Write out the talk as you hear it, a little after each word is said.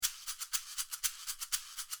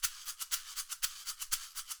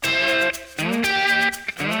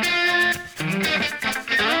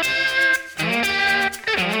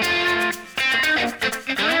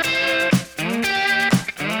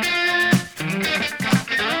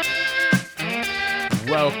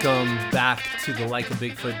welcome back to the Like a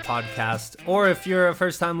Bigfoot podcast. Or if you're a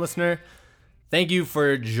first-time listener, thank you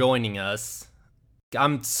for joining us.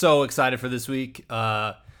 I'm so excited for this week.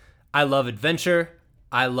 I love adventure.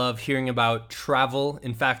 I love hearing about travel.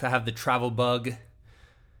 In fact, I have the travel bug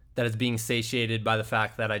that is being satiated by the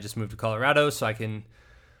fact that I just moved to Colorado, so I can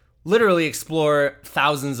literally explore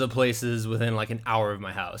thousands of places within like an hour of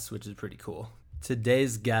my house, which is pretty cool.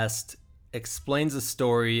 Today's guest explains a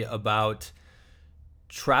story about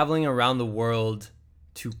traveling around the world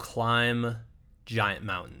to climb giant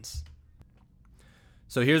mountains.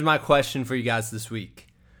 So here's my question for you guys this week.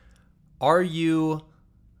 Are you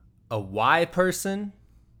a why person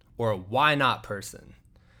or a why not person?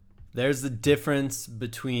 There's the difference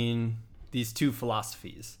between these two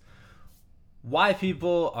philosophies. Why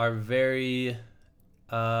people are very,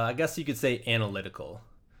 I guess you could say analytical,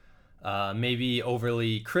 maybe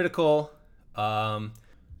overly critical.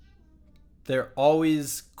 They're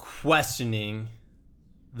always questioning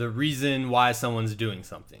the reason why someone's doing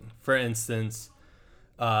something. For instance,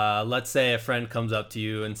 let's say a friend comes up to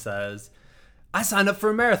you and says, I signed up for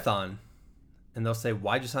a marathon. And they'll say,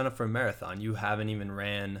 why'd you sign up for a marathon? You haven't even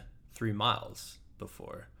ran 3 miles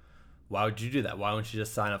before. Why would you do that? Why wouldn't you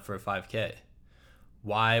just sign up for a 5K?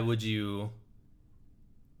 Why would you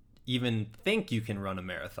even think you can run a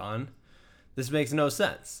marathon? This makes no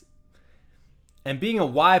sense. And being a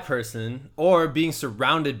why person or being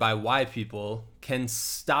surrounded by why people can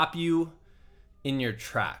stop you in your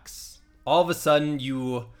tracks. All of a sudden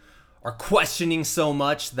you are questioning so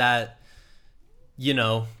much that,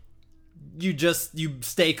 you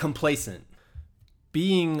stay complacent.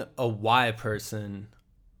 Being a why person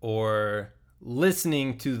or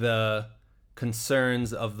listening to the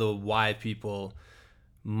concerns of the why people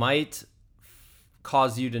might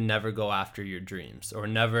cause you to never go after your dreams or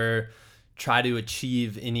never try to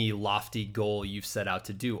achieve any lofty goal you've set out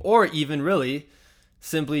to do, or even really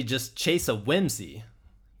simply just chase a whimsy.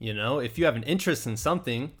 If you have an interest in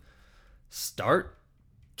something, start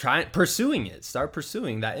pursuing it. Start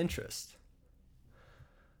pursuing that interest.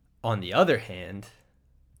 On the other hand,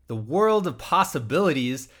 the world of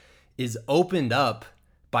possibilities is opened up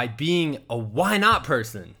by being a why not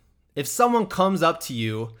person. If someone comes up to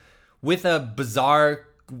you with a bizarre,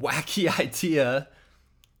 wacky idea,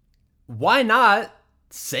 why not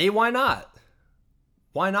say why not?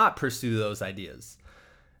 Why not pursue those ideas?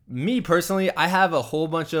 Me personally, I have a whole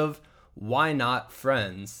bunch of why not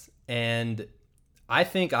friends, and I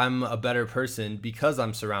think I'm a better person because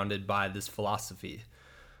I'm surrounded by this philosophy.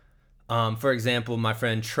 For example, my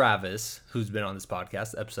friend Travis, who's been on this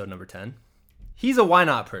podcast, episode number 10, he's a why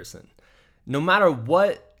not person. No matter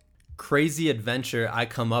what crazy adventure I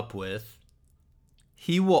come up with,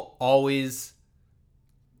 he will always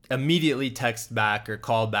immediately text back or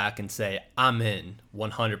call back and say, I'm in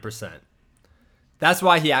 100%. That's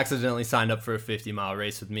why he accidentally signed up for a 50-mile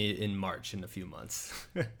race with me in March in a few months,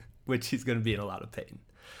 which he's going to be in a lot of pain.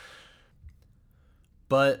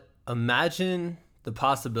 But imagine the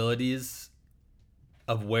possibilities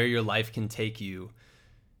of where your life can take you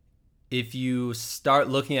if you start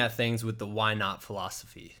looking at things with the why not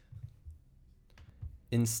philosophy.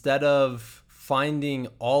 Instead of finding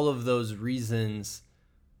all of those reasons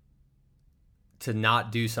to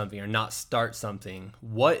not do something or not start something,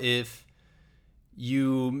 what if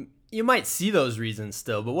you might see those reasons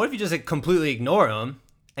still, but what if you just completely ignore them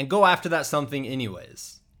and go after that something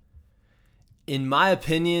anyways? In my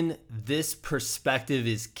opinion, this perspective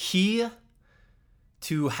is key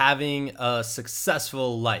to having a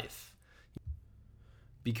successful life.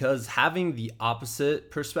 Because having the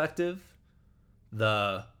opposite perspective,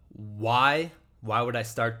 the why would I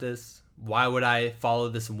start this? Why would I follow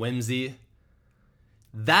this whimsy?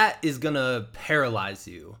 That is going to paralyze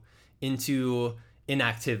you into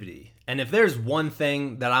inactivity. And if there's one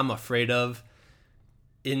thing that I'm afraid of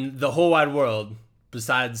in the whole wide world,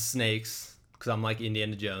 besides snakes, because I'm like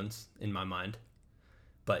Indiana Jones in my mind,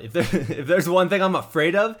 but if there's one thing I'm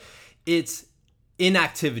afraid of, it's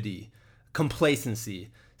inactivity,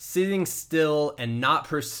 complacency, sitting still and not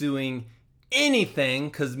pursuing anything,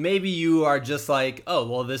 because maybe you are just like, oh,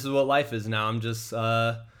 well, this is what life is now. I'm just,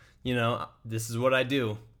 this is what I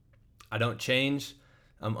do. I don't change.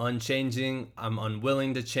 I'm unchanging. I'm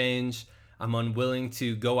unwilling to change. I'm unwilling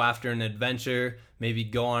to go after an adventure, maybe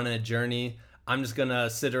go on a journey. I'm just going to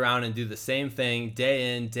sit around and do the same thing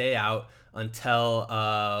day in, day out until,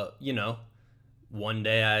 one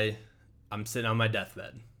day I'm sitting on my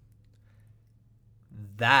deathbed.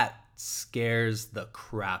 That scares the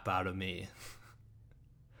crap out of me.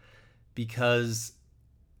 Because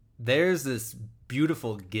there's this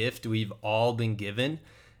beautiful gift we've all been given,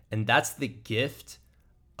 and that's the gift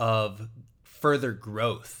of further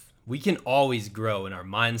growth. We can always grow in our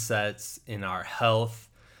mindsets, in our health,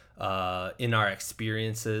 in our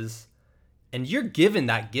experiences. And you're given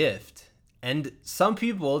that gift. And some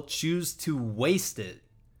people choose to waste it,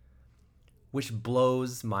 which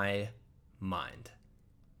blows my mind.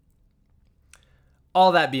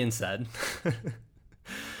 All that being said,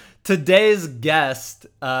 today's guest,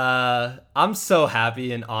 I'm so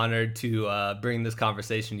happy and honored to bring this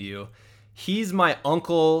conversation to you. He's my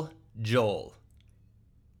Uncle Joel.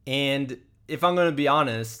 And if I'm going to be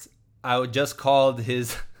honest, I just called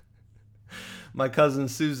my cousin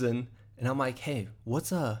Susan, and I'm like, hey,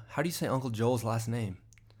 how do you say Uncle Joel's last name?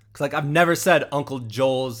 Because like I've never said Uncle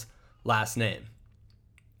Joel's last name.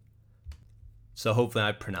 So hopefully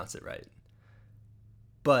I pronounce it right.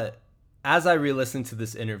 But as I re-listened to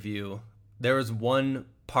this interview, there was one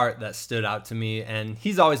part that stood out to me, and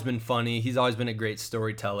he's always been funny. He's always been a great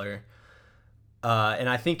storyteller. And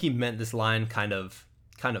I think he meant this line kind of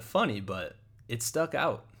funny, but it stuck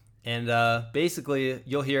out. And basically,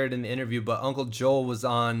 you'll hear it in the interview, but Uncle Joel was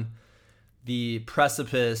on the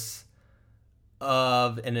precipice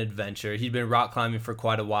of an adventure. He'd been rock climbing for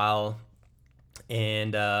quite a while,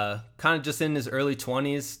 and kind of just in his early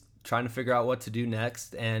 20s, trying to figure out what to do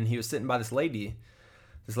next. And he was sitting by this lady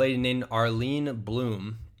named Arlene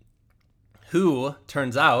Bloom, who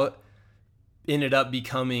turns out ended up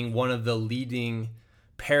becoming one of the leading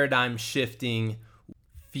paradigm shifting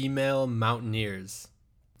female mountaineers.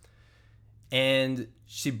 And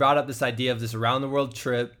she brought up this idea of this around the world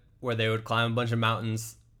trip where they would climb a bunch of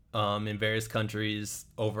mountains in various countries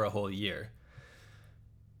over a whole year.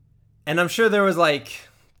 And I'm sure there was like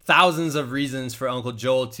thousands of reasons for Uncle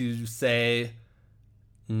Joel to say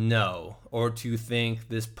no, or to think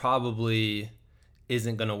this probably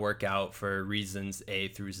isn't going to work out for reasons A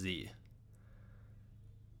through Z.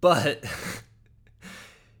 But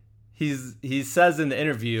he says in the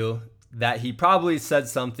interview that he probably said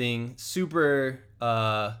something super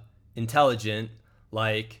intelligent,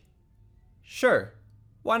 like, sure,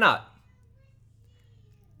 why not?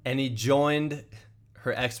 And he joined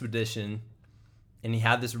her expedition, and he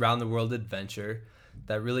had this round the world adventure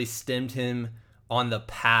that really stemmed him on the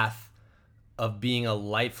path of being a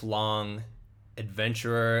lifelong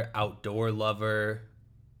adventurer, outdoor lover,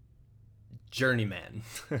 journeyman.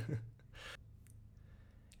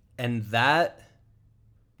 And that,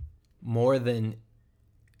 more than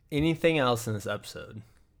anything else in this episode,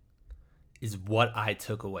 is what I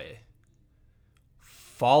took away.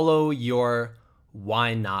 Follow your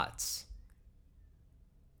why nots.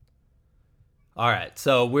 All right,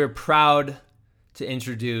 so we're proud to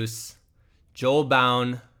introduce Joel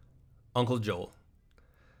Bown, Uncle Joel,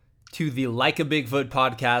 to the Like a Bigfoot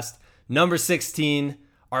podcast, number 16,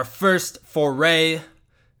 our first foray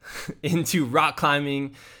into rock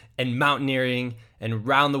climbing and mountaineering and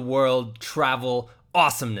round the world travel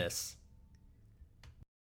awesomeness.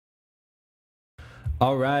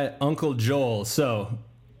 All right, Uncle Joel. So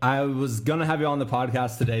I was going to have you on the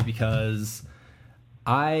podcast today because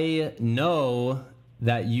I know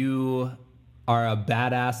that you are a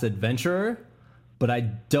badass adventurer, but I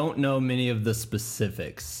don't know many of the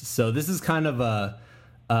specifics. So this is kind of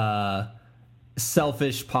a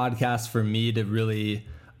selfish podcast for me to really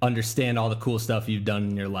understand all the cool stuff you've done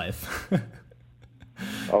in your life.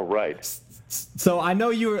 All right. So I know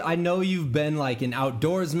you've been like an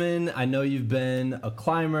outdoorsman. I know you've been a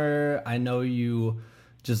climber. I know you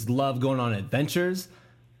just love going on adventures.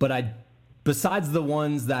 But besides the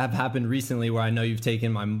ones that have happened recently, where I know you've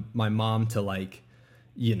taken my mom to, like,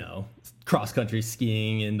 you know, cross country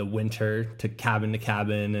skiing in the winter to cabin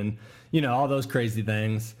and, you know, all those crazy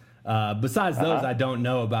things. Besides those, I don't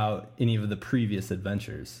know about any of the previous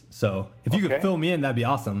adventures. So if you could fill me in, that'd be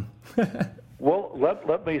awesome. Well,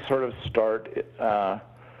 let me sort of start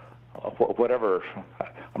whatever.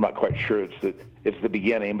 I'm not quite sure it's the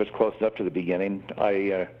beginning, but it's close enough to the beginning.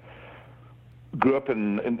 I grew up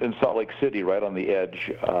in Salt Lake City, right on the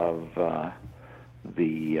edge of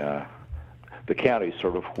the county,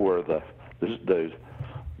 sort of where the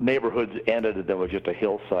neighborhoods ended, and there was just a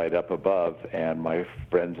hillside up above. And my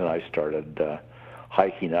friends and I started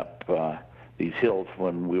hiking up these hills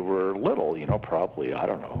when we were little. You know, probably, I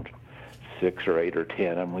don't know, 6 or 8 or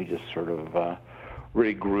 10, and we just sort of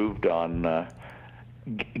really grooved on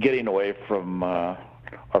getting away from our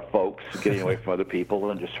folks, getting away from other people,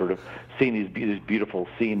 and just sort of seeing these beautiful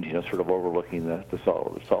scenes, you know, sort of overlooking the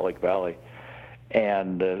Salt Lake Valley.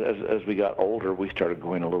 And as we got older, we started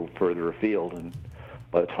going a little further afield, and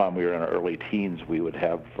by the time we were in our early teens, we would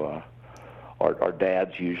have our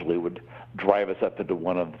dads usually would drive us up into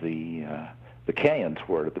one of the canyons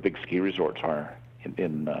where the big ski resorts are.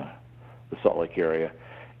 in the Salt Lake area,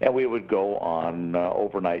 and we would go on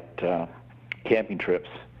overnight camping trips,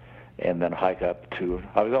 and then hike up to.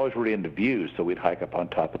 I was always really into views, so we'd hike up on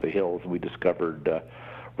top of the hills, and we discovered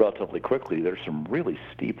relatively quickly there's some really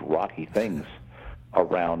steep, rocky things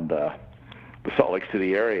around the Salt Lake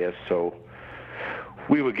City area. So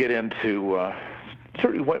we would get into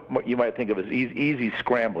certainly what you might think of as easy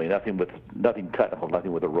scrambling, nothing technical,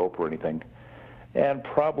 nothing with a rope or anything, and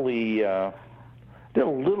probably did a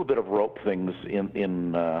little bit of rope things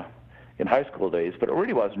in high school days, but it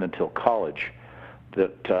really wasn't until college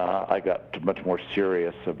that I got much more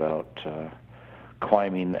serious about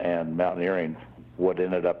climbing and mountaineering. What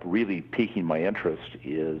ended up really piquing my interest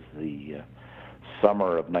is the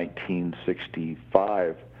summer of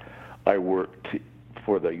 1965. I worked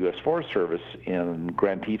for the U.S. Forest Service in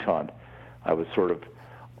Grand Teton. I was sort of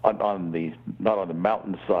not on the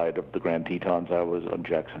mountain side of the Grand Tetons. I was on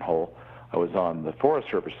Jackson Hole. I was on the Forest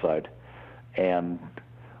Service side, and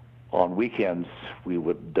on weekends we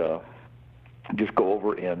would just go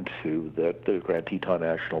over into the Grand Teton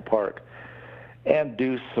National Park and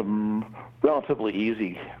do some relatively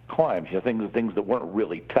easy climbs, things that weren't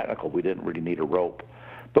really technical. We didn't really need a rope,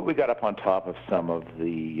 but we got up on top of some of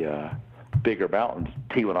the bigger mountains,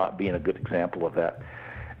 Tiwanaku being a good example of that.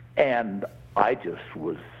 And I just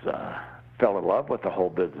fell in love with the whole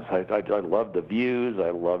business. I loved the views. I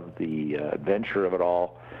loved the adventure of it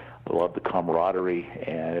all. I loved the camaraderie,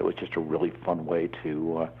 and it was just a really fun way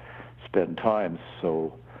to spend time.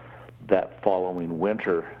 So that following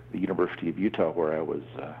winter, the University of Utah, where I was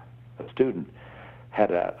a student, had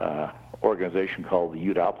an organization called the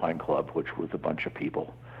Ute Alpine Club, which was a bunch of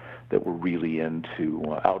people that were really into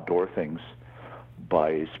outdoor things.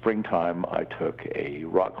 By springtime, I took a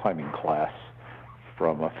rock climbing class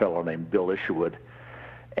from a fellow named Bill Isherwood,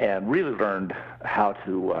 and really learned how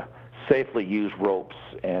to safely use ropes.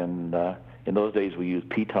 And in those days, we used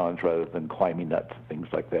pitons rather than climbing nuts and things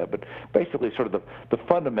like that. But basically, sort of the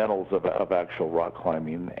fundamentals of actual rock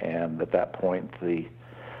climbing. And at that point, the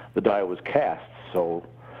die was cast. So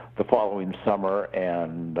the following summer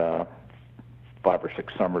and 5 or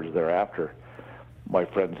 6 summers thereafter, my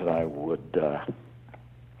friends and I would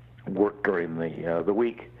work during the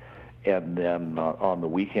week, and then on the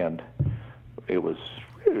weekend, it was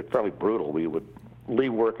fairly brutal. We would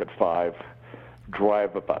leave work at 5,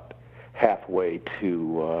 drive about halfway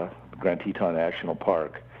to Grand Teton National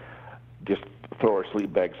Park, just throw our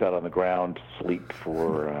sleep bags out on the ground, sleep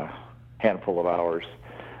for a handful of hours.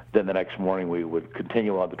 Then the next morning, we would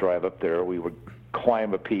continue on the drive up there. We would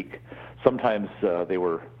climb a peak. Sometimes they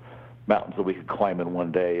were mountains that we could climb in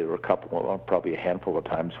one day. There were probably a handful of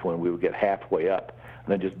times when we would get halfway up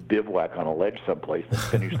and then just bivouac on a ledge someplace and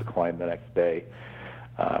finish the climb the next day.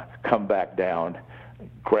 Come back down,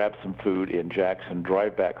 grab some food in Jackson,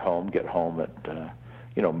 drive back home, get home at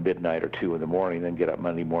midnight or 2 in the morning, then get up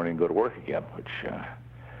Monday morning and go to work again. Which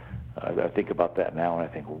I think about that now and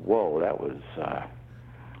I think, whoa, that was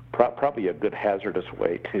probably a good hazardous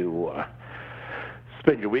way to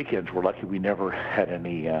spend your weekends. We're lucky we never had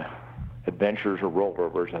any adventures or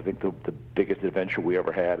rollovers. I think the biggest adventure we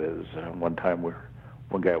ever had is one time where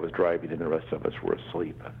one guy was driving and the rest of us were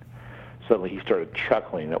asleep. And suddenly he started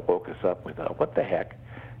chuckling. It woke us up. We thought, what the heck?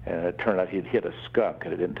 And it turned out he'd hit a skunk,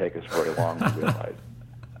 and it didn't take us very long to realize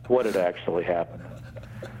what had actually happened.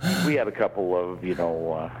 We had a couple of,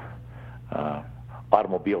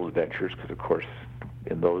 automobile adventures, because, of course,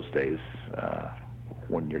 in those days,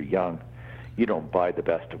 when you're young, you don't buy the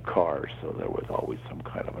best of cars, so there was always some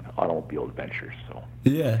kind of an automobile adventure. So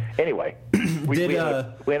yeah. Anyway, we ended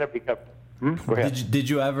up becoming. Go ahead. Did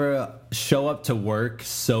you ever show up to work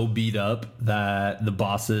so beat up that the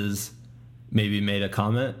bosses maybe made a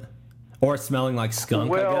comment, or smelling like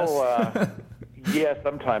skunk? Well, I guess. Yeah,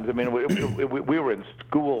 sometimes. I mean, we were in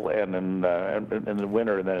school and in the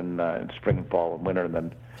winter, and then in spring and fall and winter, and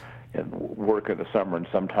then in work in the summer. And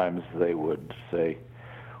sometimes they would say,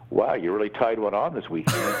 "Wow, you really tied one on this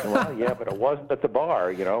weekend." Said, well, yeah, but it wasn't at the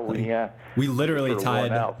bar, We literally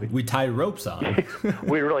tied ropes on.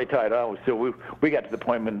 We really tied on. So we got to the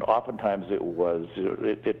point when oftentimes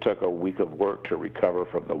it took a week of work to recover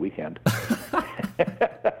from the weekend.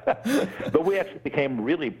 But we actually became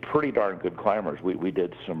really pretty darn good climbers. We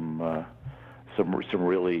did some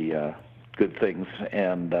really good things,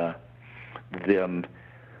 and then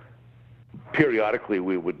periodically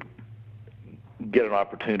we would get an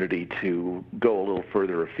opportunity to go a little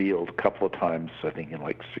further afield. A couple of times, I think in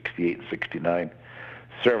like 68 and 69,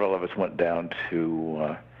 several of us went down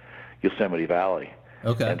to Yosemite Valley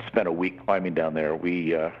and spent a week climbing down there.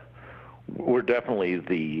 We're definitely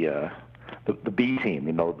the the B team,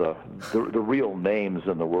 the real names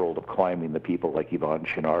in the world of climbing, the people like Yvon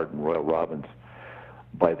Chouinard and Royal Robbins,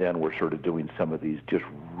 by then were sort of doing some of these just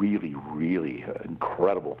really, really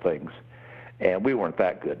incredible things. And we weren't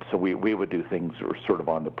that good, so we would do things that were sort of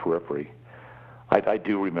on the periphery. I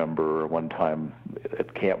do remember one time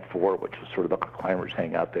at Camp 4, which was sort of the climbers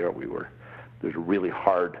hang out there. There's a really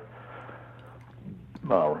hard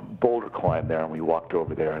boulder climb there, and we walked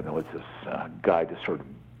over there, and there was this guy just sort of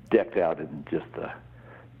decked out in just the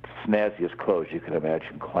snazziest clothes you could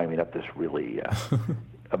imagine, climbing up this really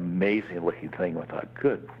amazing-looking thing. I thought,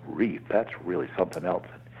 good grief, that's really something else.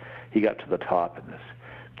 And he got to the top, and this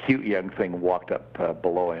cute young thing walked up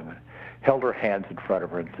below him and held her hands in front of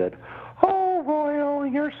her and said, "Oh, Royal,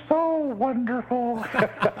 you're so wonderful,"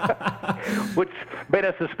 which made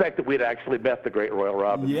us suspect that we'd actually met the great Royal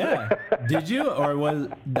Robbins. Yeah. Did you, or was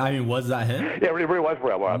that him? Yeah, it really was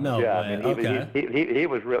Royal Robbins. No yeah, way. I mean, he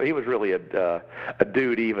was really a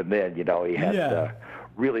dude even then. He had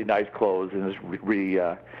really nice clothes and this really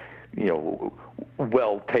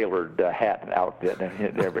well-tailored hat and outfit,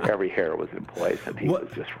 and every hair was in place, and he was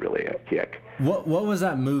just really a kick. What was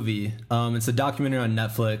that movie? It's a documentary on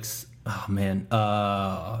Netflix. Oh man,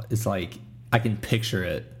 it's like I can picture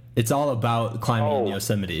it. It's all about climbing in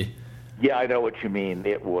Yosemite. Yeah, I know what you mean.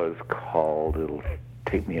 It was called. It'll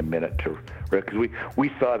take me a minute to, because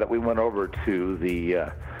we saw that. We went over to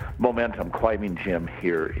the Momentum climbing gym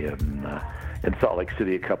here in Salt Lake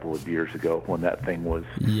City a couple of years ago when that thing was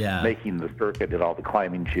making the circuit at all the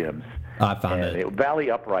climbing gyms. I found it. Valley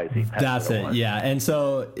Uprising. That's it. Yeah, and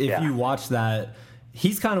so if you watch that,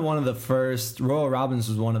 he's kind of one of the first. Royal Robbins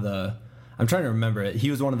was one of the. I'm trying to remember it. He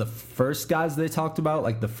was one of the first guys they talked about,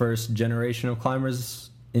 like the first generation of climbers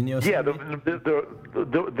in Yosemite. Yeah,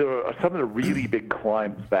 some of the really big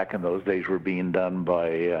climbs back in those days were being done by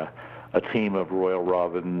a team of Royal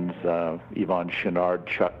Robbins, Yvon Chouinard,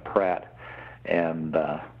 Chuck Pratt, and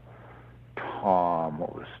Tom.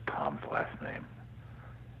 What was Tom's last name?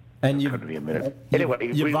 And Couldn't be a minute. Anyway,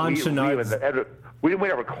 Yvon Chouinard. We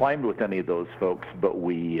never climbed with any of those folks, but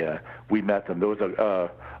we met them. There was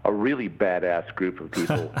a really badass group of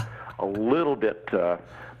people, a little bit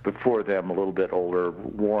before them, a little bit older.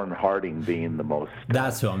 Warren Harding being the most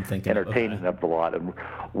that's who I'm thinking entertaining of the lot. And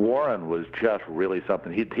Warren was just really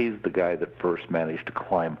something. He's the guy that first managed to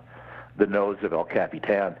climb the nose of El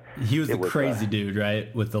Capitan. He was a crazy dude,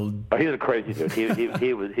 right? With the he was a crazy dude.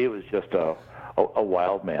 He was just a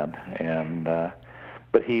wild man, and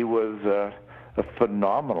but he was a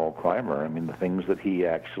phenomenal climber. I mean, the things that he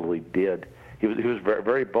actually did, he was very,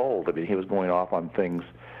 very bold. I mean, he was going off on things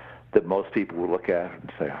that most people would look at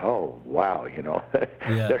and say, "Oh, wow,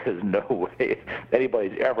 there is no way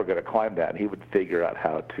anybody's ever going to climb that." And he would figure out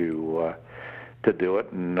how to do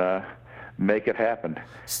it and make it happen.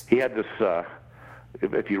 He had this.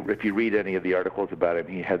 If you read any of the articles about him,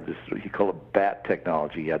 he had this. He called it bat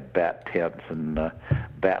technology. He had bat tents and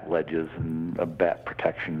bat ledges and bat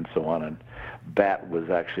protection and so on. And BAT was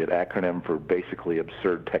actually an acronym for basically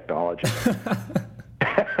absurd technology.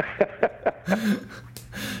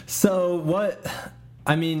 So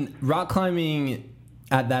rock climbing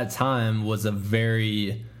at that time was a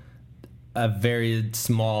very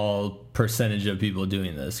small percentage of people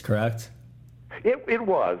doing this, correct? It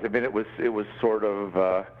was. I mean, it was sort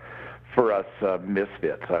of for us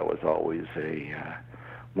misfits. I was always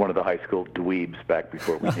one of the high school dweebs back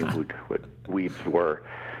before we knew what dweebs were.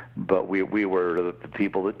 But we were the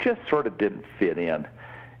people that just sort of didn't fit in.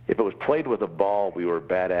 If it was played with a ball, we were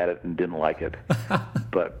bad at it and didn't like it.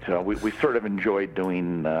 But we sort of enjoyed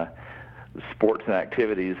doing sports and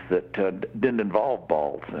activities that didn't involve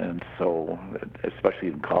balls. And so, especially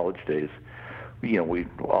in college days, we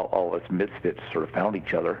all us misfits sort of found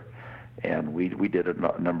each other, and we did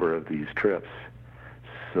a number of these trips.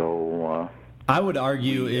 So I would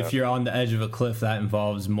argue if you're on the edge of a cliff, that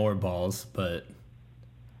involves more balls, but.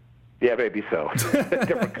 Yeah, maybe so.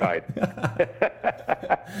 Different kind.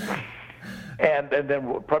 and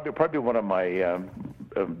then probably one of my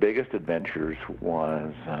biggest adventures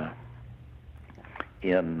was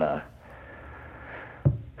in the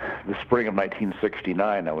spring of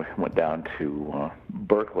 1969. I went down to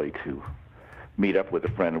Berkeley to meet up with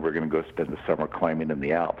a friend, and we were going to go spend the summer climbing in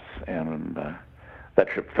the Alps. And that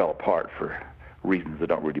trip fell apart for reasons that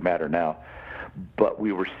don't really matter now. But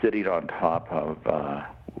we were sitting on top of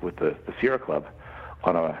with the Sierra Club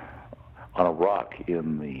on a rock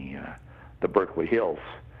in the Berkeley Hills,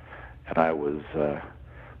 and I was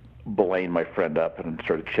belaying my friend up and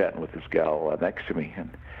started chatting with this gal next to me, and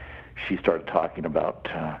she started talking about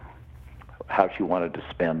how she wanted to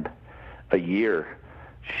spend a year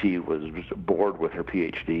she was bored with her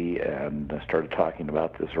PhD and started talking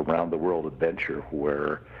about this around-the-world adventure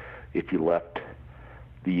where if you left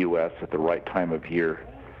the U.S. at the right time of year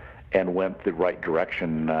and went the right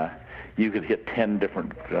direction, you could hit 10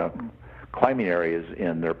 different climbing areas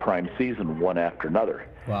in their prime season, one after another.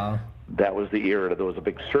 Wow. That was the era. There was a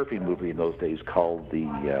big surfing movie in those days called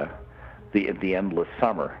the Endless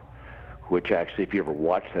Summer, which actually, if you ever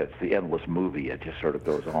watch that, it's the endless movie. It just sort of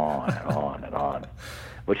goes on and on and on.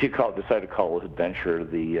 But she decided to call this adventure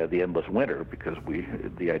the Endless Winter because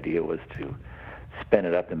the idea was to spend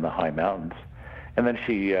it up in the high mountains. And then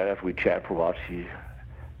she, after we chatted for a while, she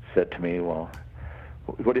said to me, well,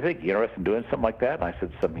 what do you think? You interested in doing something like that? And I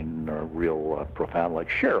said something real profound, like,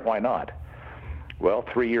 sure, why not? Well,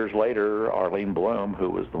 3 years later, Arlene Bloom, who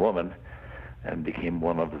was the woman and became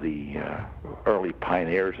one of the early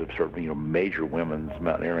pioneers of sort of major women's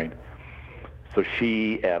mountaineering, so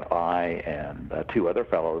she and I and two other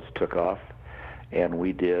fellows took off, and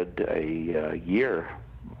we did a year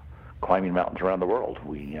climbing mountains around the world.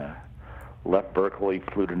 We left Berkeley,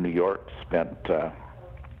 flew to New York, spent a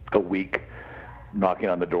week knocking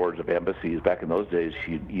on the doors of embassies. Back in those days,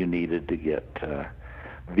 you needed to get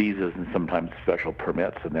visas and sometimes special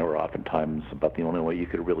permits, and they were oftentimes about the only way you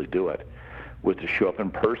could really do it was to show up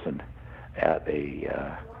in person at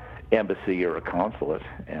a embassy or a consulate,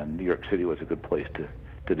 and New York City was a good place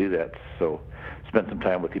to do that. So spent some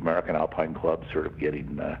time with the American Alpine Club sort of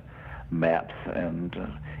getting maps and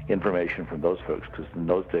information from those folks, because in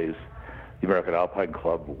those days the American Alpine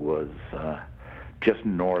Club was just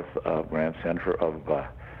north of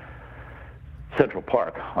Central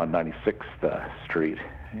Park on 96th Street,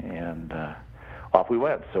 and off we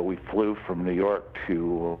went. So we flew from New York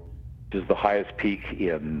to is the highest peak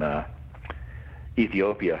in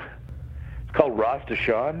Ethiopia. It's called Ras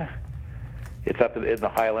Dashan. It's up in the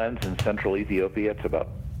highlands in central Ethiopia. It's about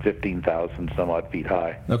 15,000 some odd feet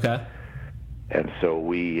high. Okay. And so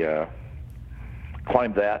we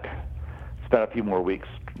climbed that, spent a few more weeks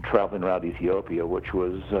traveling around Ethiopia, which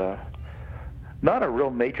was not a real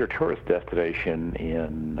major tourist destination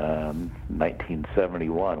in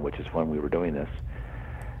 1971, which is when we were doing this.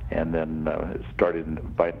 And then it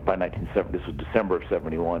started by 1970. This was December of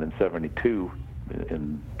 71. In 72,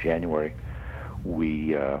 in January,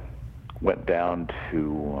 we went down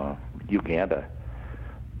to Uganda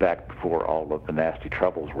back before all of the nasty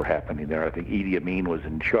troubles were happening there. I think Idi Amin was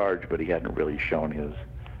in charge, but he hadn't really shown his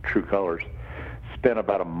true colors. Spent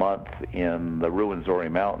about a month in the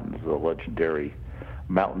Ruwenzori Mountains, the legendary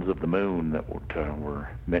Mountains of the Moon that were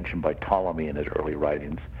mentioned by Ptolemy in his early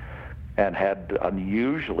writings, and had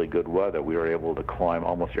unusually good weather. We were able to climb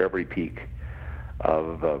almost every peak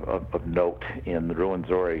of note in the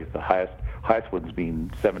Ruwenzori, the highest ones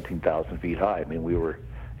being 17,000 feet high. I mean,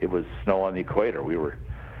 it was snow on the equator. We were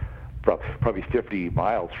probably 50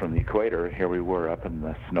 miles from the equator. Here we were up in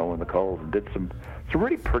the snow and the cold, and did some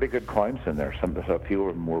really pretty good climbs in there. A few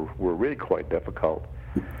of them were really quite difficult.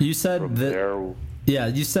 You said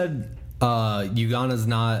you said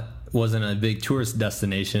Uganda wasn't a big tourist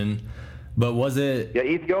destination, but was it? Yeah,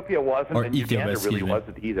 Ethiopia wasn't, or and Ethiopia, Uganda really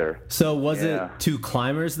wasn't either. So was it to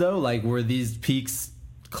climbers though? Like, were these peaks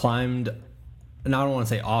climbed? And I don't want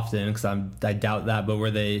to say often because I doubt that, but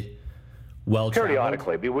were they well traveled?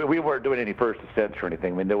 Periodically. We weren't doing any first ascents or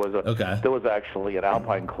anything. I mean, there was actually an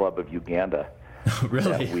Alpine Club of Uganda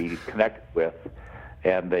really? that we connected with,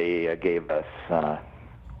 and they gave us a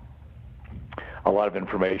lot of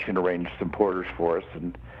information, arranged some porters for us,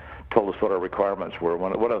 and told us what our requirements were.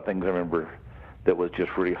 One of the things I remember that was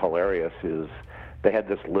just really hilarious is they had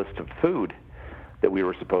this list of food that we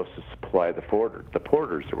were supposed to supply the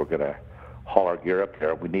porters that were going to haul our gear up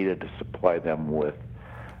there. We needed to supply them with,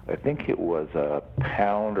 I think it was a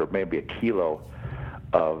pound or maybe a kilo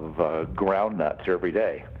of ground nuts every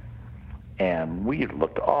day. And we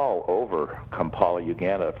looked all over Kampala,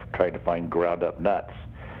 Uganda, trying to find ground up nuts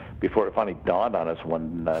before it finally dawned on us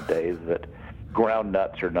one day that ground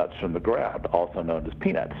nuts are nuts from the ground, also known as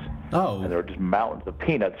peanuts. Oh. And there were just mountains of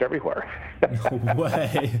peanuts everywhere. No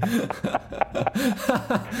way.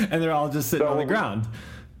 And they're all just sitting on the ground.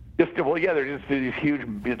 They're just these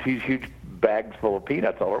huge bags full of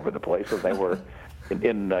peanuts all over the place. And they were,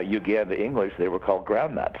 in Uganda English, they were called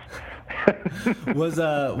ground nuts.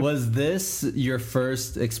 Was this your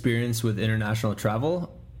first experience with international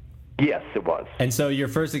travel? Yes, it was. And so your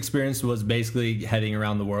first experience was basically heading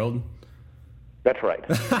around the world? That's right.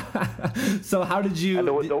 So how did you... And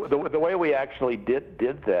the way we actually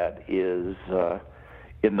did that is,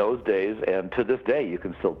 in those days, and to this day you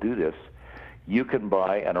can still do this, you can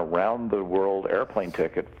buy an around-the-world airplane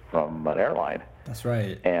ticket from an airline. That's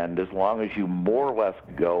right. And as long as you more or less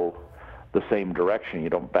go the same direction, you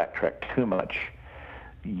don't backtrack too much,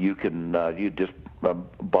 you can you just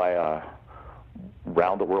buy a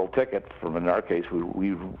round-the-world ticket. From, in our case,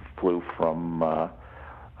 we flew from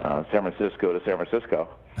San Francisco to San Francisco,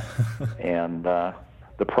 and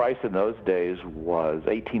the price in those days was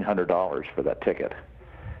 $1,800 for that ticket.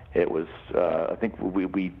 It was, I think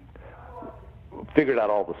we figured out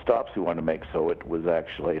all the stops we wanted to make, so it was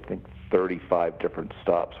actually, I think, 35 different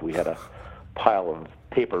stops. We had a pile of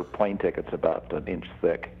paper plane tickets about an inch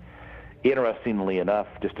thick. Interestingly enough,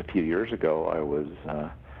 just a few years ago, I was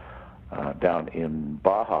down in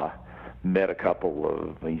Baja, met a couple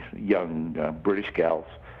of young British gals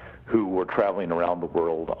who were traveling around the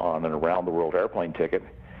world on an around-the-world airplane ticket,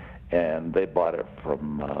 and they bought it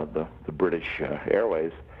from the British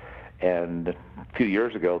Airways. And a few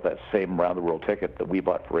years ago, that same round-the-world ticket that we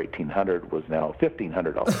bought for $1,800 was now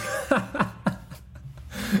 $1,500.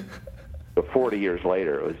 So 40 years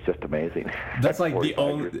later, it was just amazing. That's like the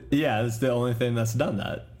only, that's the only thing that's done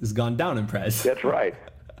that. It's gone down in price. That's right.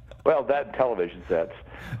 Well, that and television sets.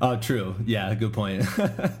 Oh, true. Yeah, good point.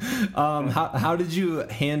 How did you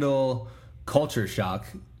handle culture shock?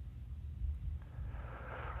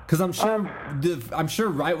 Because I'm sure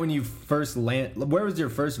right when you first land, where was your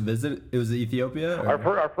first visit? It was Ethiopia?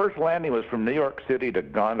 Our first landing was from New York City to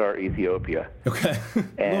Gondar, Ethiopia. Okay,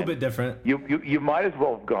 a little bit different. You might as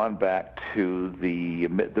well have gone back to the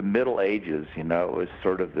Middle Ages. You know, it was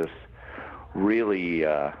sort of this really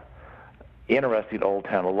interesting old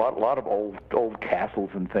town. A lot of old castles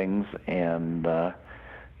and things, and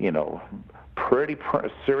you know, pretty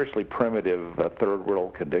seriously primitive third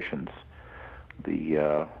world conditions.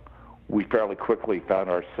 We fairly quickly found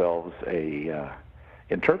ourselves a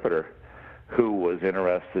interpreter who was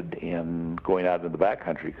interested in going out into the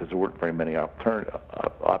backcountry because there weren't very many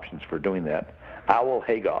options for doing that. Owl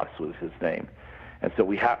Hagos was his name. And so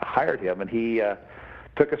we hired him, and he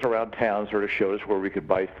took us around town, sort of showed us where we could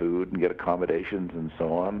buy food and get accommodations and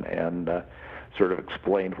so on, and sort of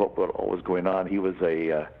explained what was going on. He was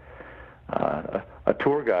a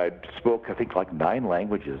tour guide, spoke, I think, like 9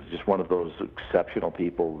 languages, just one of those exceptional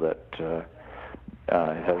people that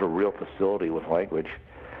has a real facility with language.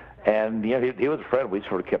 And yeah, he was a friend. We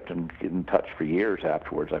sort of kept in touch for years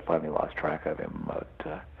afterwards. I finally lost track of him,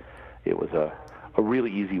 but it was a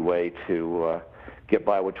really easy way to get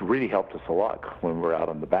by, which really helped us a lot when we were out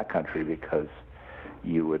on the backcountry, because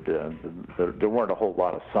you would there weren't a whole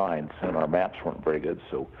lot of signs, and our maps weren't very good,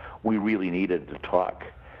 so we really needed to talk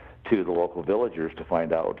to the local villagers to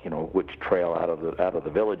find out, you know, which trail out of the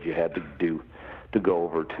village you had to do to go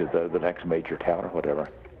over to the next major town or whatever.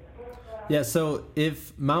 Yeah, so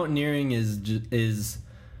if mountaineering is,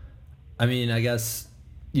 I mean, I guess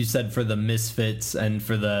you said for the misfits and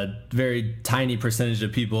for the very tiny percentage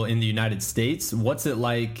of people in the United States, what's it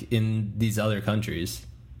like in these other countries?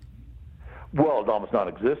 Well, it's almost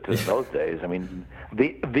non-existent in those days. I mean,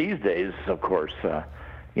 these days, of course,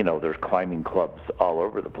 you know, there's climbing clubs all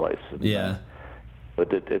over the place. And, yeah.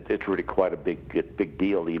 But it's really quite a big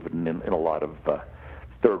deal, even in a lot of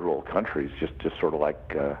third world countries, just sort of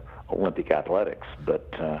like Olympic athletics. But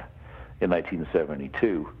in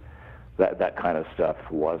 1972, that kind of stuff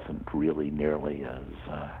wasn't really nearly as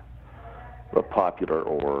popular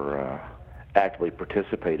or actively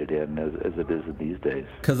participated in as it is in these days.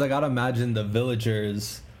 Because I gotta imagine the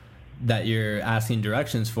villagers that you're asking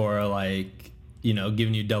directions for are like, you know,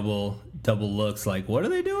 giving you double looks, like, what are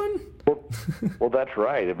they doing? Well, that's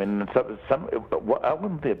right. I mean,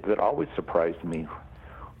 one thing that always surprised me,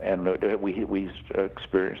 and we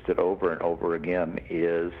experienced it over and over again,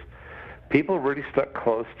 is people really stuck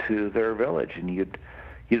close to their village, and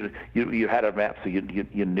you had a map, so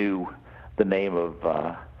you knew the name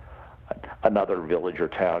of another village or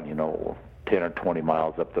town, you know, 10 or 20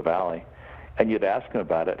 miles up the valley. And you'd ask them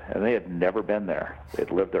about it, and they had never been there.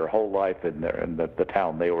 They'd lived their whole life in the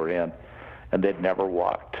town they were in, and they'd never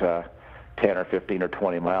walked 10 or 15 or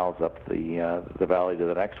 20 miles up the valley to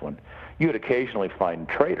the next one. You would occasionally find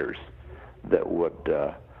traders that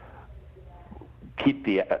would keep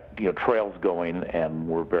the trails going and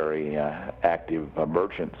were very active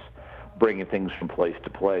merchants, bringing things from place to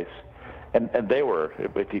place. And they were,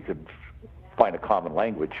 if you could find a common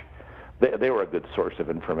language, they were a good source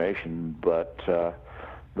of information, but the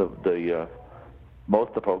most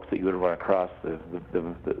of the folks that you would run across, the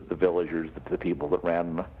villagers, the people that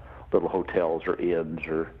ran little hotels or inns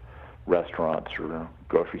or restaurants or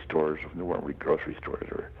grocery stores, there weren't really grocery stores,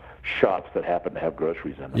 or shops that happened to have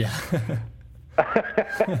groceries in them. Yeah.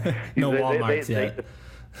 No Walmarts yet.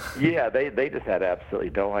 Yeah, they just had absolutely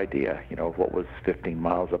no idea, what was 15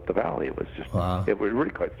 miles up the valley. It was just, Wow. It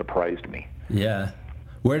really quite surprised me. Yeah.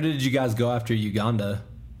 Where did you guys go after Uganda?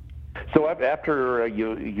 So after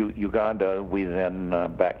Uganda, we then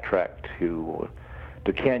backtracked to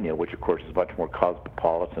Kenya, which of course is much more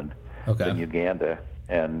cosmopolitan than Uganda.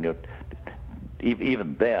 And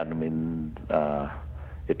even then, I mean,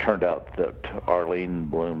 it turned out that Arlene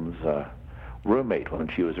Bloom's roommate when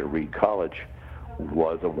she was at Reed College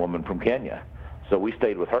was a woman from Kenya. So we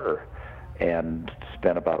stayed with her and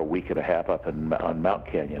spent about a week and a half up on Mount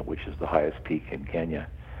Kenya, which is the highest peak in Kenya.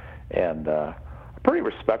 And a pretty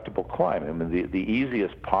respectable climb. I mean, the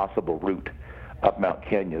easiest possible route up Mount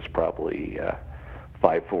Kenya is probably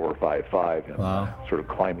 5.4 or 5.5, and wow. Sort of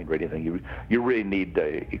climbing ready thing. You really need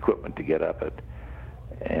equipment to get up it.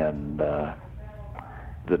 And the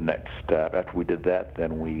next after we did that,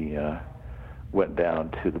 then we went down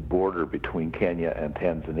to the border between Kenya and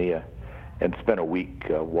Tanzania, and spent a week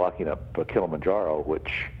walking up Kilimanjaro,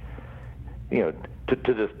 which, to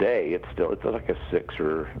this day, it's like a 6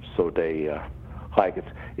 or so day hike.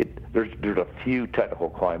 There's a few technical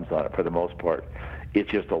climbs on it. For the most part, it's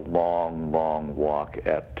just a long walk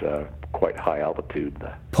at quite high altitude.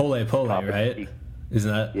 Pole, right?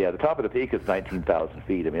 Isn't that? Yeah, the top of the peak is 19,000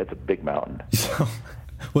 feet. I mean, it's a big mountain.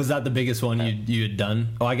 Was that the biggest one you had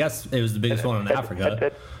done? Oh, I guess it was the biggest one in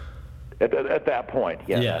Africa. At that point,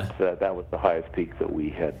 yeah. That was the highest peak that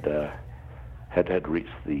we had reached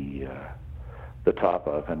the top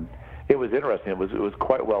of, and it was interesting. It was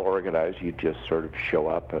quite well organized. You just sort of show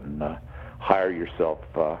up and hire yourself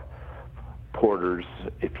porters.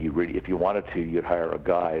 If you wanted to, you'd hire a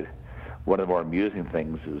guide. One of the more amusing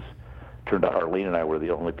things is, turned out Arlene and I were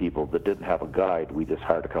the only people that didn't have a guide. We just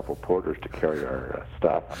hired a couple of porters to carry our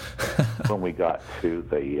stuff. When we got to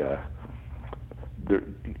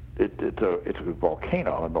it's a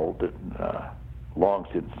volcano, an old, long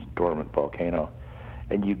since dormant volcano,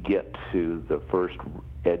 and you get to the first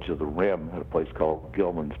edge of the rim at a place called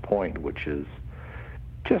Gilman's Point, which is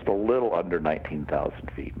just a little under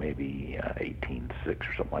 19,000 feet, maybe 18.6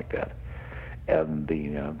 or something like that. And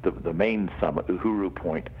the main summit, Uhuru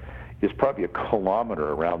Point, is probably a kilometer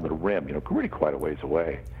around the rim, really quite a ways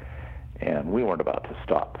away. And we weren't about to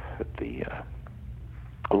stop at the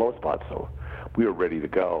low spot, so we were ready to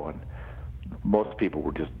go. And most people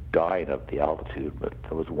were just dying of the altitude, but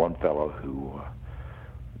there was one fellow who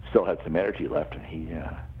still had some energy left, and he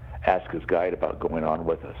asked his guide about going on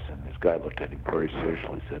with us. And his guide looked at him very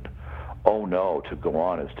seriously and said, "Oh no, to go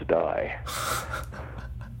on is to die."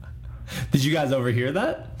 Did you guys overhear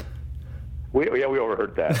that? We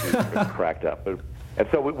overheard that. We cracked up. And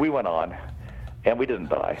so we went on, and we didn't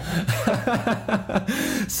die.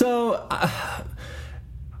 So,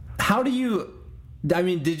 how do you... I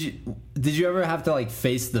mean, did you ever have to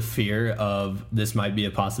face the fear of this might be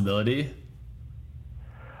a possibility?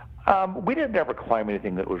 We didn't ever climb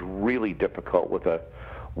anything that was really difficult. With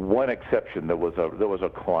one exception, there was a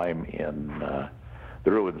climb in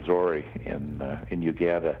the Ruwenzori in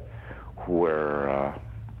Uganda, where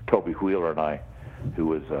Toby Wheeler and I, he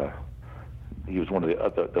was one of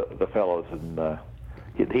the fellows, and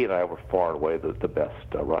he and I were far and away the best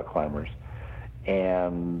rock climbers,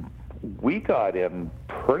 and we got in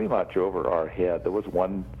pretty much over our head. There was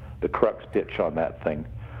the crux pitch on that thing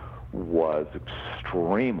was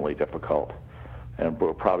extremely difficult, and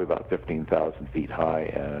we're probably about 15,000 feet high,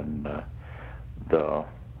 and the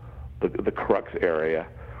crux area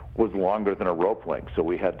was longer than a rope length, so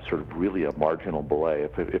we had sort of really a marginal belay.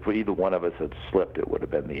 If either one of us had slipped, it would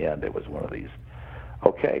have been the end. It was one of these,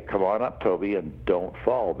 okay, come on up, Toby, and don't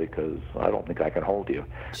fall, because I don't think I can hold you.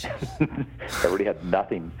 I really had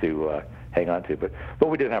nothing to hang on to, but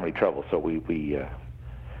we didn't have any trouble, so we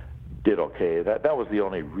did okay. That was the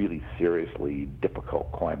only really seriously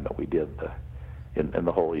difficult climb that we did in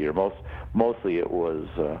the whole year. Mostly it was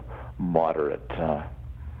moderate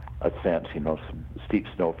ascent, some steep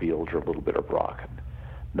snowfields or a little bit of rock, and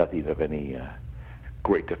nothing of any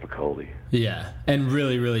great difficulty. Yeah, and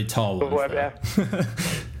really, really tall ones.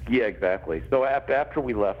 Yeah, exactly. So after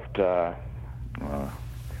we left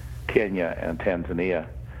Kenya and Tanzania,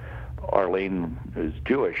 Arlene is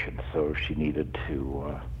Jewish, and so she needed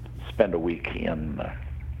to spend a week in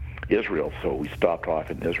Israel. So we stopped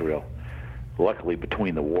off in Israel, luckily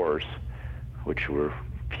between the wars, which were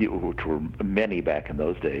many back in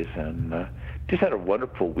those days, and just had a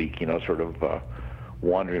wonderful week, sort of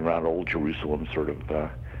wandering around Old Jerusalem, sort of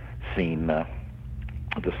seeing the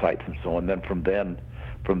sights and so on. Then from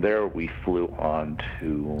there we flew on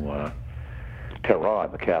to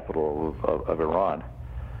Tehran, the capital of Iran,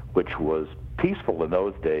 which was peaceful in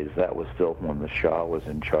those days. That was still when the Shah was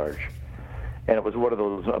in charge. And it was one of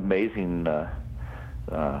those amazing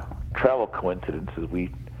travel coincidences.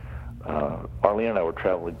 Arlene and I were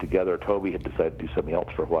traveling together. Toby had decided to do something else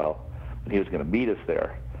for a while, and he was going to meet us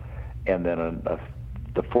there. And then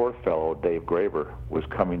the fourth fellow, Dave Graber, was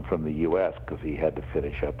coming from the U.S. because he had to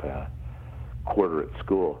finish up a quarter at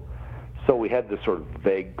school. So we had this sort of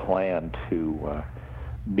vague plan to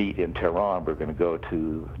meet in Tehran. We were going to go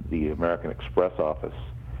to the American Express office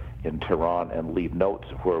in Tehran and leave notes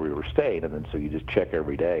of where we were staying, and then so you just check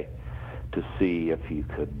every day to see if you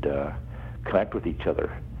could connect with each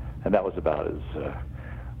other. And that was about as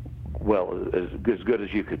good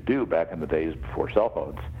as you could do back in the days before cell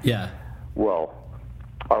phones. Yeah. Well,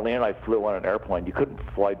 Arlene and I flew on an airplane. You couldn't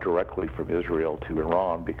fly directly from Israel to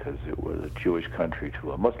Iran because it was a Jewish country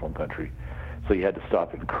to a Muslim country. So you had to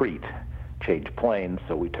stop in Crete, change planes,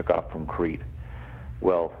 so we took off from Crete.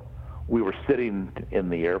 Well, we were sitting in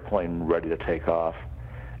the airplane ready to take off,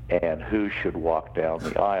 and who should walk down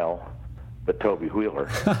the aisle but Toby Wheeler.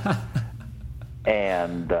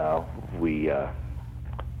 And we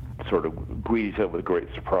sort of greeted each other with great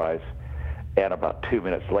surprise. And about 2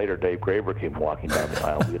 minutes later, Dave Graber came walking down the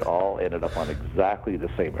aisle. We'd all ended up on exactly the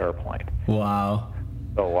same airplane. Wow.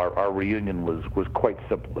 So our reunion was quite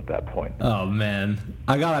simple at that point. Oh, man.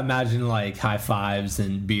 I got to imagine, like, high fives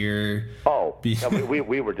and beer. Oh, we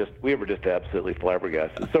were just absolutely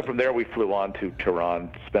flabbergasted. So from there, we flew on to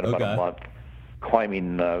Tehran, spent about a month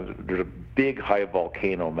climbing. There's a big high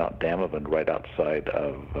volcano, Mount Damavand, right outside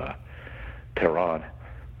of Tehran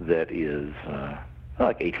that is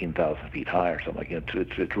like 18,000 feet high or something like that.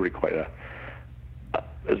 It's really quite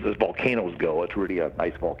as volcanoes go, it's really a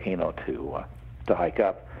nice volcano to hike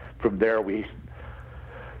up. From there, we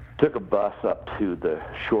took a bus up to the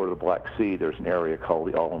shore of the Black Sea. There's an area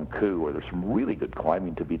called the Alam Ku where there's some really good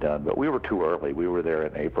climbing to be done, but we were too early. We were there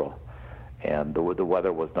in April, and the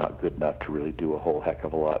weather was not good enough to really do a whole heck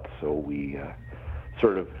of a lot, so we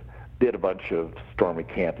sort of did a bunch of stormy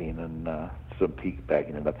camping and some peak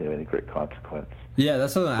bagging and nothing of any great consequence. Yeah,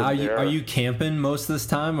 that's something. Are you camping most of this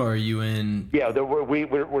time, or are you in? Yeah,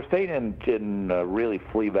 we're staying in really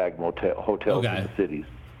flea bag hotels in the cities,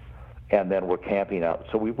 and then we're camping out.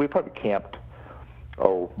 So we probably camped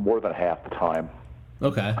more than half the time.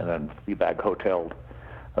 Okay. And then flea bag hoteled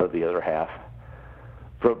the other half.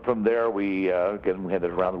 From there, we had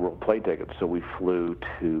the round the world plane tickets, so we flew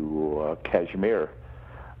to Kashmir,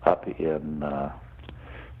 up in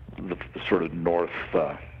the sort of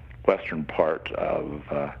northwestern part of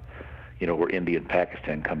where India and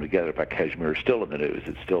Pakistan come together. In fact, Kashmir is still in the news.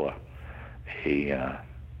 It's still a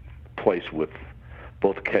place with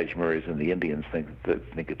both the Kashmiris and the Indians think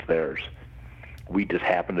it's theirs. We just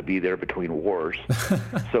happened to be there between wars,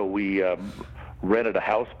 so we rented a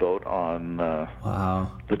houseboat on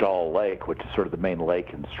the Dal Lake, which is sort of the main lake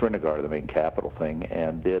in Srinagar, the main capital thing,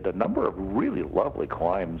 and did a number of really lovely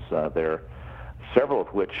climbs there, several of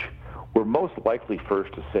which were most likely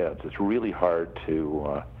first ascents. It's really hard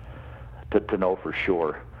to know for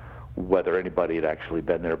sure whether anybody had actually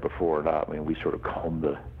been there before or not. I mean, we sort of combed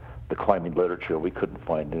the climbing literature. We couldn't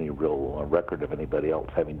find any real record of anybody else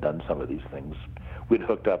having done some of these things. We'd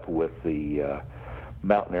hooked up with the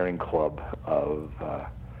Mountaineering Club of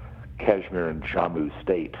Kashmir and Jammu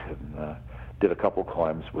State and did a couple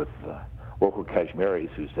climbs with local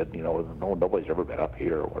Kashmiris who said, nobody's ever been up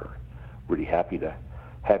here. We're really happy to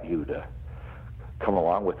have you to come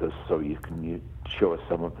along with us so you can show us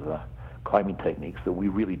some of the climbing techniques that we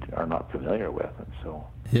really are not familiar with. And so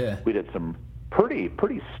we did some pretty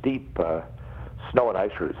steep snow and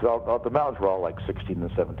ice routes. The mountains were all like 16,000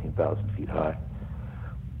 to 17,000 feet high.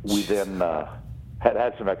 We then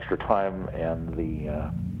had some extra time, and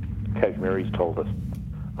the Kashmiris told us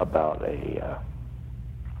about a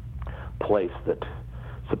place that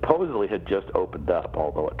supposedly had just opened up,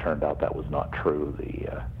 although it turned out that was not true.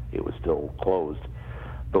 It was still closed.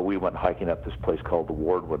 But we went hiking up this place called the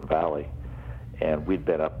Wardwood Valley, and we'd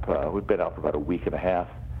been out for about a week and a half,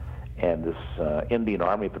 and this Indian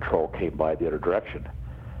Army patrol came by the other direction,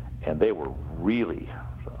 and they were really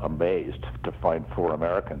amazed to find 4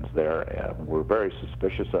 Americans there and were very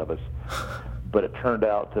suspicious of us. But it turned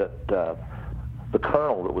out that the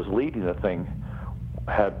colonel that was leading the thing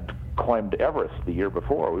had climbed Everest the year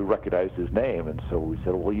before. We recognized his name, and so we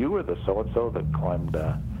said, well, you were the so-and-so that climbed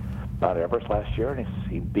Mount Everest last year? And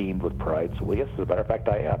he beamed with pride. So, well, yes, as a matter of fact,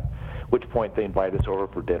 I am. At which point they invited us over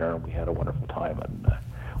for dinner, and we had a wonderful time, and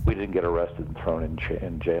we didn't get arrested and thrown in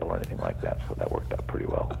jail or anything like that, so that worked out pretty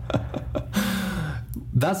well.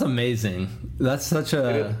 That's amazing. That's such a...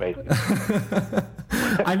 It is amazing.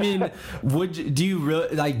 I mean, do you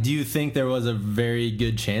really like? Do you think there was a very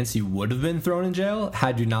good chance you would have been thrown in jail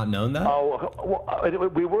had you not known that? Oh, well,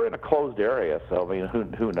 we were in a closed area, so I mean,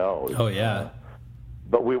 who knows? Oh yeah.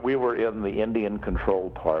 But we were in the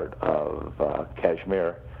Indian-controlled part of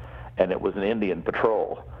Kashmir, and it was an Indian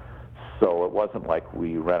patrol. So it wasn't like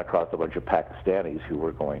we ran across a bunch of Pakistanis who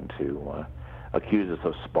were going to accuse us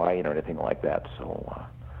of spying or anything like that. So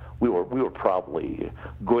we were probably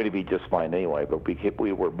going to be just fine anyway. But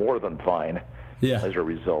we were more than fine as a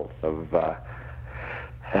result of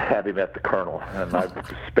having met the colonel. And I've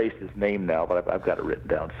spaced his name now, but I've got it written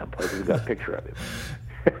down someplace. We've got a picture of him.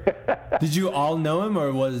 Did you all know him,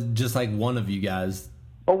 or was it just like one of you guys?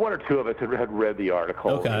 Oh, one or two of us had read the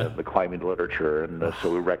article in the climbing literature, and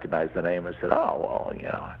so we recognized the name and said, "Oh,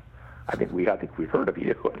 well, I think we've heard of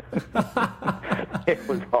you." It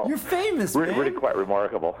was all You're famous, really man. quite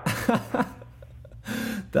remarkable.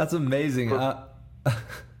 That's amazing.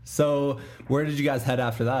 So, where did you guys head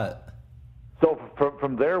after that? So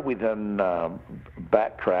from there, we then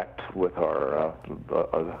backtracked with our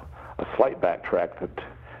a slight backtrack that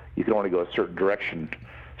you can only go a certain direction,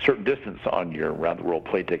 certain distance on your round-the-world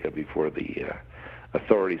plane ticket before the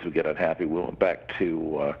authorities would get unhappy. We went back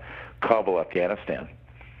to Kabul, Afghanistan,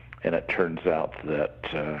 and it turns out that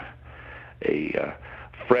a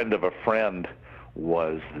friend of a friend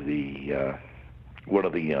was the one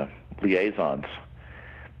of the liaisons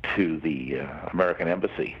to the American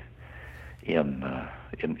embassy in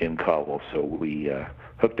Kabul. So we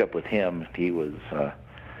hooked up with him. He was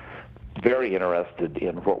very interested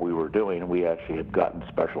in what we were doing. We actually had gotten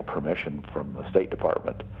special permission from the State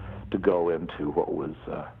Department to go into what was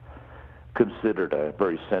considered a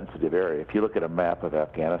very sensitive area. If you look at a map of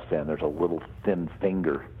Afghanistan, there's a little thin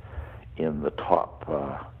finger in the top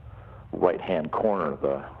right-hand corner of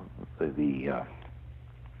the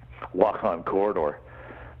Wakhan corridor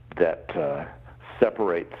that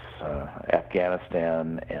separates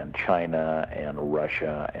Afghanistan and China and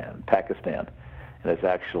Russia and Pakistan. And it's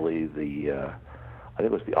actually I think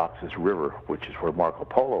it was the Oxus River, which is where Marco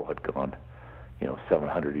Polo had gone,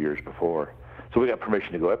 700 years before. So we got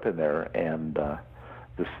permission to go up in there, and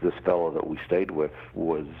this fellow that we stayed with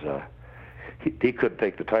was, he couldn't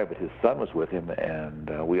take the time, but his son was with him,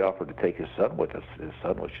 and we offered to take his son with us. His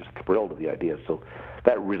son was just thrilled with the idea. So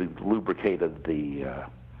that really lubricated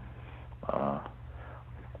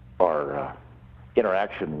our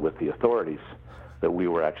interaction with the authorities, that we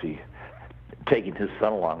were actually taking his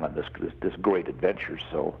son along on this great adventure.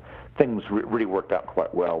 So things really worked out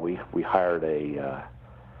quite well. We hired a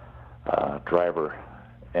driver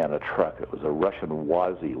and a truck. It was a Russian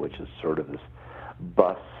Wazi, which is sort of this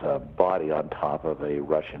bus body on top of a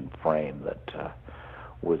Russian frame that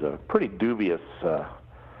was a pretty dubious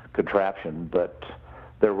contraption. But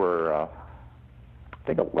there were, I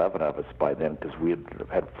think, 11 of us by then, because we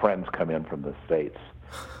had friends come in from the States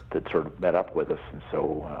that sort of met up with us, and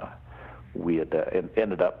so we had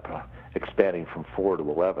ended up expanding from 4 to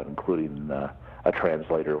 11, including a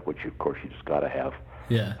translator, which of course you just got to have,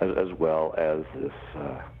 as well as this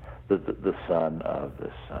the son of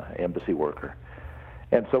this embassy worker.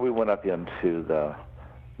 And so we went up into the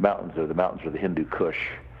mountains of the Hindu Kush,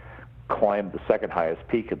 climbed the second highest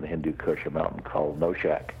peak in the Hindu Kush, a mountain called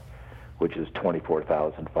Noshak, which is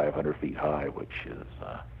 24,500 feet high, which is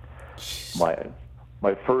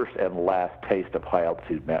my first and last taste of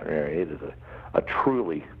high-altitude mountaineering. It is a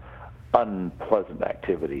truly unpleasant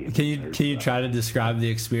activity. Can you try to describe the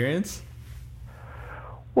experience?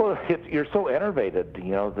 Well, you're so enervated.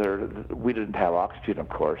 We didn't have oxygen, of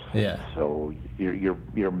course. Yeah. So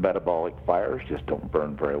your metabolic fires just don't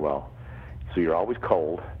burn very well. So you're always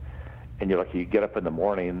cold, and you get up in the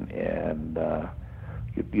morning and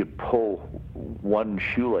you pull one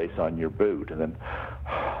shoelace on your boot, and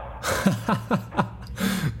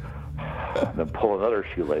then pull another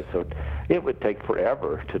shoelace. So it would take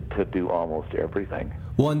forever to do almost everything.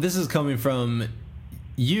 Well, and this is coming from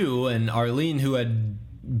you and Arlene, who had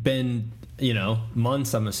been,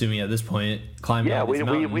 months, I'm assuming at this point, climbing all these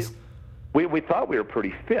mountains. We thought we were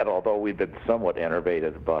pretty fit, although we'd been somewhat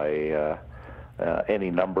enervated by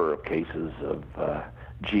any number of cases of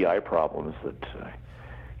GI problems that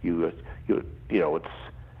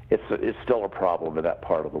it's still a problem in that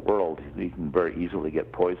part of the world. You can very easily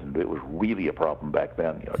get poisoned. It was really a problem back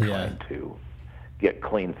then, trying to get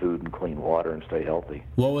clean food and clean water and stay healthy.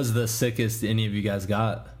 What was the sickest any of you guys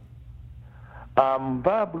got?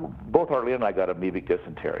 Both Arlene and I got amoebic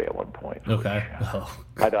dysentery at one point. Okay.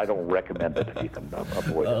 I don't recommend it if you can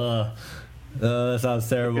avoid it. That sounds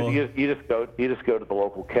terrible. You just go to the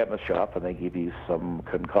local chemist shop, and they give you some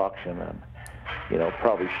concoction, and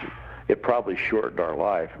probably it probably shortened our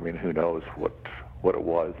life. I mean, who knows what it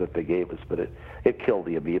was that they gave us, but it killed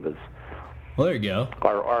the amoebas. Well, there you go.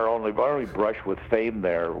 Our only brush with fame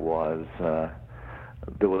there was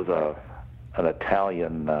there was an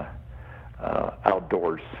Italian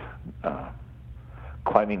outdoors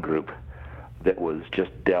climbing group that was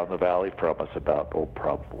just down the valley from us about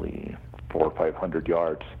probably 400 or 500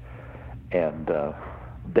 yards, and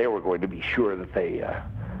they were going to be sure that they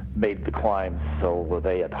made the climb, so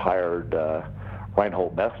they had hired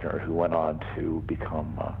Reinhold Messner, who went on to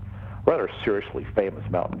become a rather seriously famous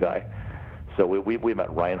mountain guy. So we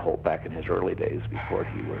met Reinhold back in his early days before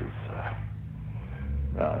he was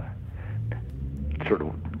sort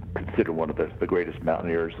of considered one of the greatest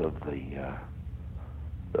mountaineers of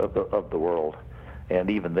the world. And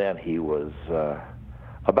even then, he was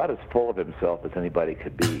about as full of himself as anybody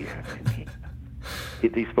could be. I mean,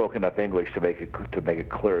 he spoke enough English to make it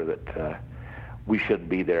clear that we shouldn't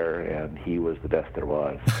be there, and he was the best there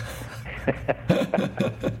was.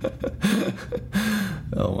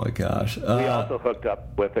 Oh my gosh! We also hooked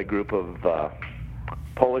up with a group of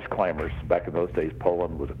Polish climbers. Back in those days,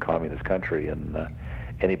 Poland was a communist country, and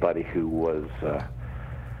anybody who was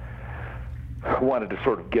wanted to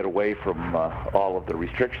sort of get away from all of the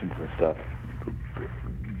restrictions and stuff,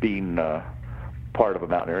 being part of a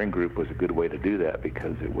mountaineering group was a good way to do that,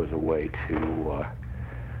 because it was a way to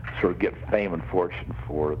sort of get fame and fortune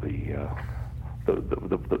for the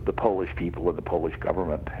Polish people and the Polish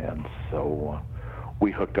government. And so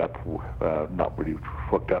we hooked up, not really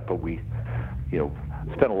hooked up, but we,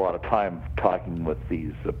 spent a lot of time talking with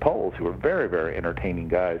these Poles, who were very, very entertaining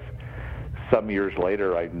guys. Some years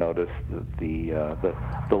later, I noticed that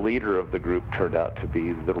the leader of the group turned out to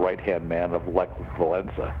be the right-hand man of Lech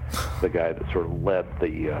Walesa, the guy that sort of led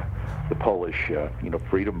the Polish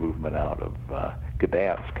freedom movement out of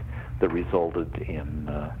Gdansk, that resulted in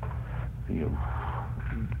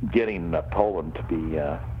getting Poland to be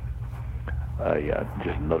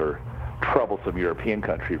just another troublesome European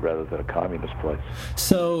country rather than a communist place.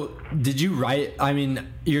 So did you write, I mean,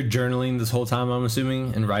 you're journaling this whole time, I'm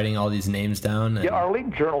assuming, and writing all these names down? Yeah,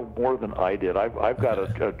 Arlene journaled more than I did. I've got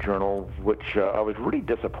a journal which I was really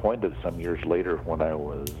disappointed some years later when I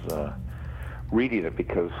was reading it,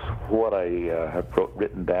 because what I had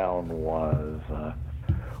written down was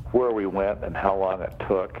where we went and how long it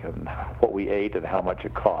took and what we ate and how much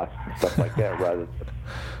it cost and stuff like that, rather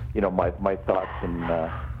than, my thoughts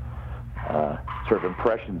and sort of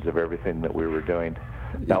impressions of everything that we were doing.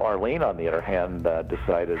 Now, Arlene, on the other hand,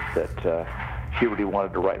 decided that she really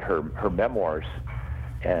wanted to write her memoirs,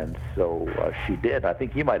 and so she did. I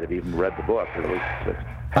think you might have even read the book, or at least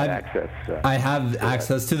had access. I have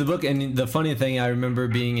access to the book, and the funny thing, I remember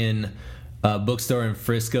being in a bookstore in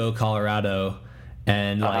Frisco, Colorado,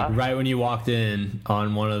 and right when you walked in,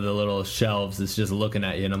 on one of the little shelves, it's just looking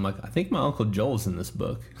at you, and I'm like, I think my Uncle Joel's in this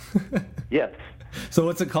book. Yes. So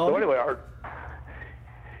what's it called? So anyway,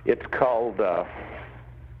 it's called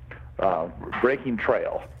Breaking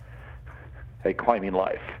Trail, A Climbing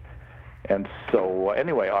Life. And so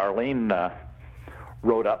anyway, Arlene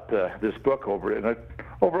wrote up this book over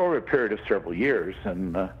a period of several years,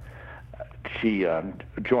 and she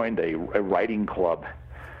joined a writing club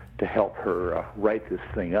to help her write this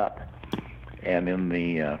thing up. And in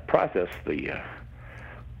the process, the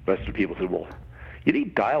rest of the people said, well, you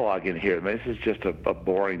need dialogue in here. I mean, this is just a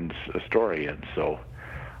boring story. And so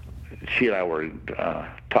she and I were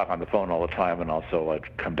talk on the phone all the time, and also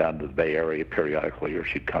I'd come down to the Bay Area periodically, or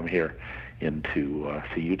she'd come here into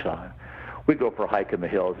Utah. We'd go for a hike in the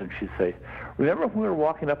hills, and she'd say, remember when we were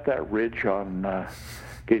walking up that ridge on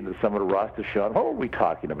getting to the summit of Rostashon? What were we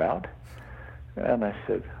talking about? And I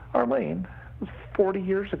said, Arlene, it was 40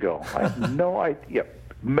 years ago. I have no idea.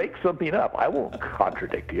 Make something up. I won't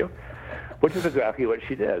contradict you. Which is exactly what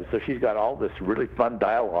she did. So she's got all this really fun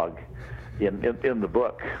dialogue in the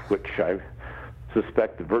book, which I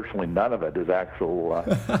suspect that virtually none of it is actual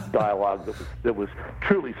dialogue that was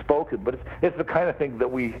truly spoken. But it's the kind of thing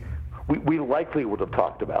that we likely would have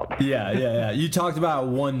talked about. Yeah. You talked about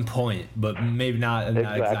one point, but maybe not in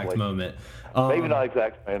that exact moment. Maybe not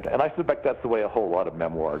exactly, and I suspect that's the way a whole lot of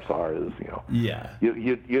memoirs are.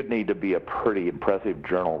 You'd need to be a pretty impressive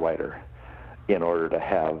journal writer in order to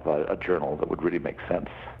have a journal that would really make sense.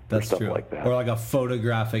 That's stuff true. Like that. Or like a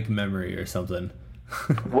photographic memory or something.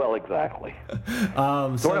 Well, exactly.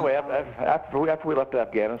 So anyway, after we left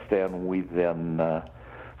Afghanistan, we then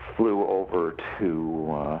flew over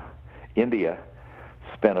to India,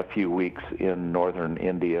 spent a few weeks in northern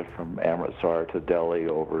India from Amritsar to Delhi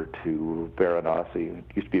over to Varanasi. It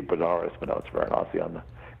used to be Benares, but now it's Varanasi on the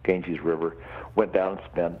Ganges River. Went down and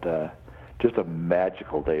spent just a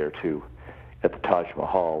magical day or two at the Taj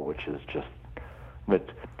Mahal, which is just, I mean,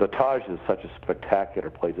 the Taj is such a spectacular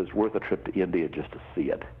place. It's worth a trip to India just to see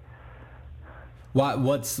it.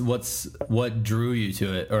 What drew you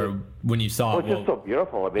to it, or when you saw it? It's just so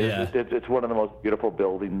beautiful. I mean, Yeah. it's one of the most beautiful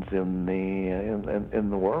buildings in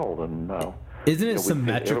the world, and Isn't it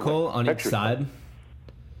symmetrical on each side?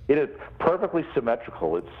 It is perfectly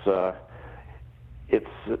symmetrical. It's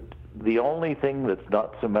the only thing that's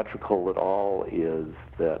not symmetrical at all is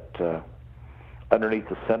that underneath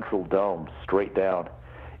the central dome, straight down,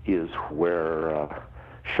 is where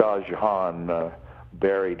Shah Jahan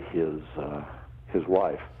buried his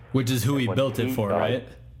wife. Which is who he built it for, right?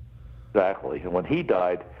 Exactly. And when he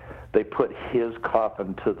died, they put his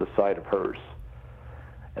coffin to the side of hers.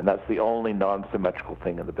 And that's the only non-symmetrical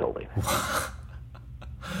thing in the building.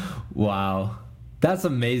 Wow. That's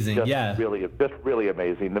amazing. Just really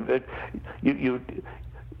amazing.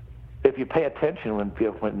 If you pay attention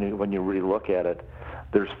when you really look at it,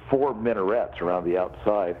 there's 4 minarets around the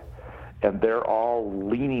outside, and they're all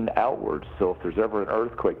leaning outwards. So if there's ever an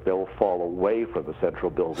earthquake, they'll fall away from the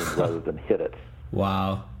central building rather than hit it.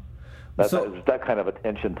 Wow. That's that kind of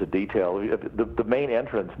attention to detail. The main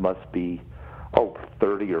entrance must be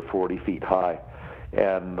 30 or 40 feet high,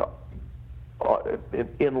 and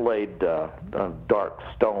inlaid dark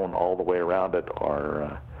stone all the way around it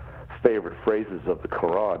are favorite phrases of the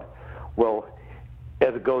Quran. Well,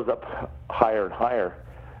 as it goes up higher and higher,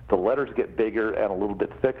 the letters get bigger and a little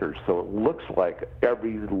bit thicker, so it looks like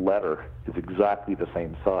every letter is exactly the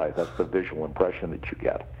same size. That's the visual impression that you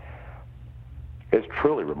get. It's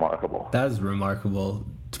truly remarkable. That is remarkable.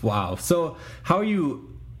 Wow. So how are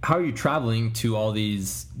you traveling to all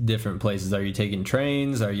these different places? Are you taking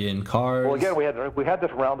trains? Are you in cars? Well, again, we had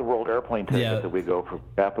this round the world airplane ticket that we go from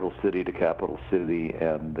capital city to capital city,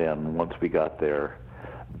 and then once we got there,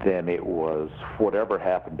 then it was whatever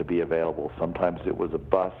happened to be available. Sometimes it was a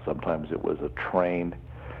bus, sometimes it was a train.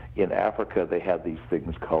 In Africa, they had these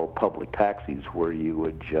things called public taxis where you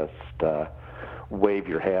would just wave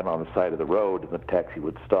your hand on the side of the road and the taxi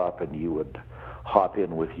would stop and you would hop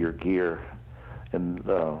in with your gear.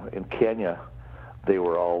 In Kenya, they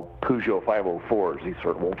were all Peugeot 504s, these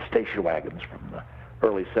sort of old station wagons from the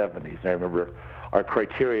early 70s. And I remember our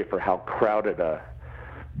criteria for how crowded a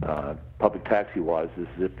public taxi was is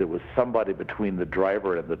if there was somebody between the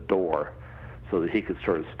driver and the door so that he could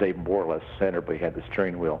sort of stay more or less centered behind the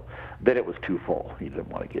steering wheel, then it was too full. He didn't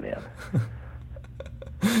want to get in.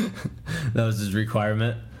 That was his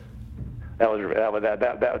requirement? That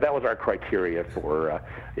was our criteria for,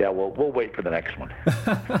 we'll wait for the next one.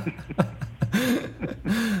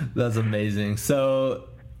 That's amazing. So...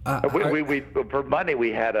 we for money, we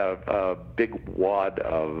had a big wad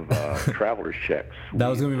of traveler's checks. That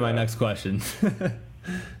was going to be my next question.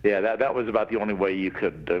 Yeah, that was about the only way you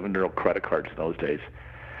could, there were no credit cards in those days.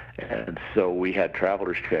 And so we had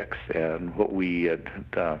traveler's checks. And what we had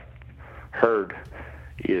heard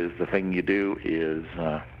is the thing you do is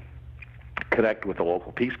connect with the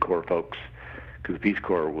local Peace Corps folks, because the Peace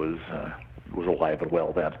Corps was alive and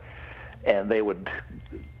well then. And they would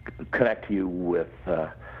connect you with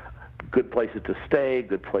good places to stay,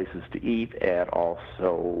 good places to eat, and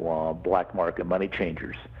also black market money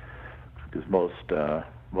changers. Because most of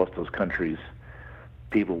those countries,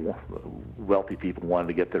 wealthy people wanted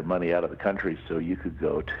to get their money out of the country, so you could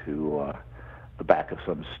go to the back of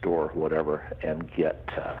some store, whatever, and get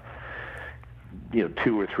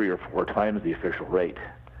 2 or 3 or 4 times the official rate.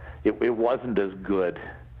 It wasn't as good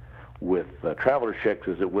with traveler's checks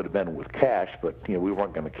as it would have been with cash, but we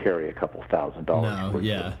weren't going to carry a couple $1,000 worth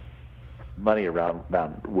of money around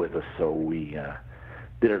with us, so we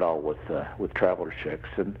did it all with traveler's checks.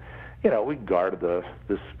 And we guarded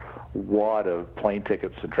this wad of plane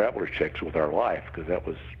tickets and traveler's checks with our life, because that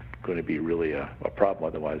was going to be really a problem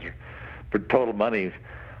otherwise. For total money,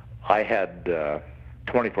 I had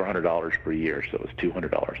 $2,400 per year, so it was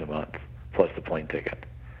 $200 a month plus the plane ticket.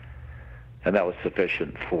 And that was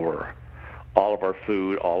sufficient for all of our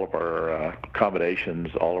food, all of our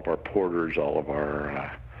accommodations, all of our porters, all of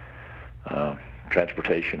our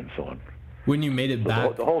transportation, and so on. When you made it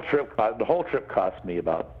back, the whole trip cost me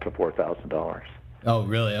about $4,000. Oh,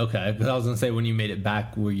 really? Okay. Because I was gonna say, when you made it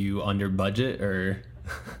back, were you under budget or?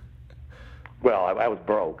 Well, I was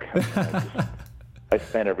broke. I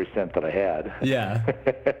spent every cent that I had. Yeah.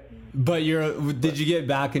 But did you get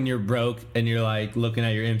back and you're broke and you're like looking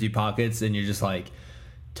at your empty pockets and you're just like,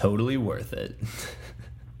 totally worth it?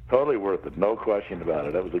 Totally worth it, no question about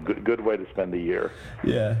it. That was a good way to spend the year.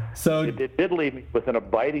 Yeah. So it did leave me with an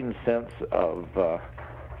abiding sense of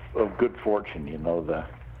good fortune.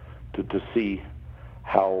 To see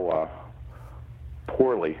how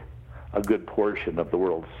poorly a good portion of the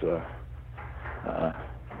world's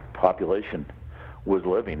population was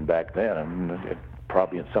living back then, and it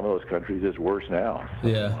probably in some of those countries is worse now.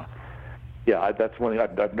 So, yeah, that's one thing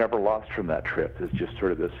I've never lost from that trip, is just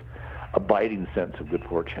sort of this abiding sense of good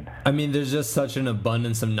fortune. I mean, there's just such an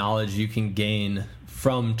abundance of knowledge you can gain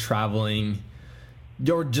from traveling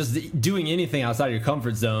or just doing anything outside of your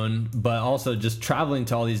comfort zone, but also just traveling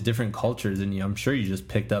to all these different cultures, and I'm sure you just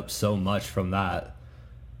picked up so much from that.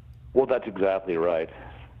 Well, that's exactly right.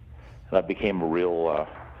 And I became a real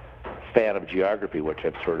fan of geography, which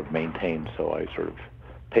I've sort of maintained, so I sort of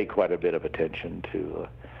pay quite a bit of attention to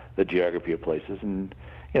the geography of places. And,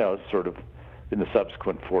 sort of in the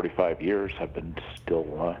subsequent 45 years, I've been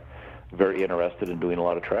still very interested in doing a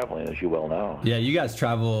lot of traveling, as you well know. Yeah, you guys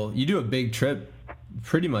travel, you do a big trip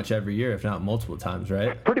pretty much every year, if not multiple times,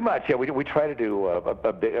 right? Pretty much, yeah. We try to do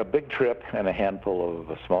a big trip and a handful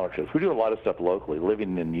of smaller trips. We do a lot of stuff locally.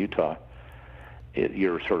 Living in Utah,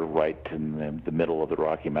 you're sort of right in the middle of the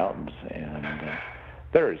Rocky Mountains, and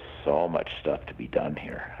there is so much stuff to be done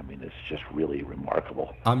here. I mean, it's just really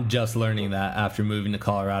remarkable. I'm just learning that after moving to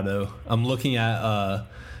Colorado. I'm looking at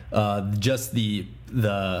just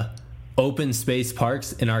the open space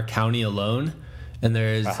parks in our county alone, and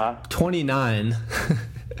there's 29.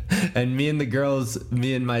 And me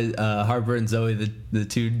and my Harper and Zoe, the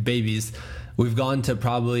two babies, we've gone to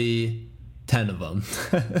probably 10 of them.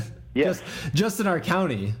 Yes. Just in our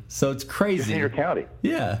county. So it's crazy. Just in your county.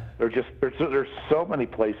 Yeah. There's so many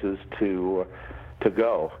places to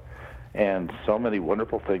go, and so many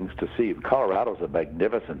wonderful things to see. Colorado's a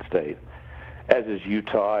magnificent state, as is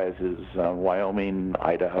Utah, as is Wyoming,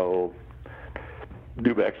 Idaho,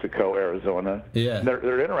 New Mexico, Arizona. Yeah. And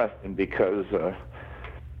they're interesting because,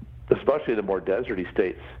 especially the more deserty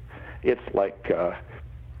states, it's like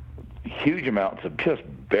huge amounts of just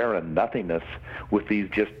barren nothingness with these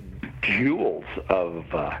just jewels of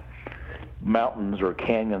mountains or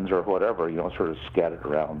canyons or whatever, sort of scattered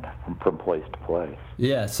around from place to place.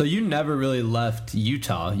 Yeah, so you never really left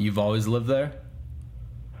Utah. You've always lived there?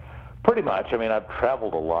 Pretty much. I mean, I've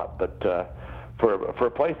traveled a lot, but for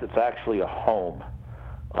a place that's actually a home,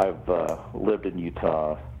 I've lived in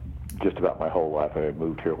Utah just about my whole life. I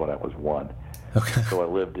moved here when I was 1. Okay. So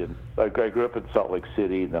I grew up in Salt Lake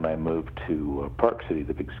City, then I moved to Park City,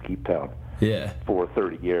 the big ski town, for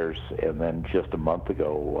 30 years. And then just a month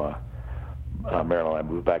ago, Marilyn and I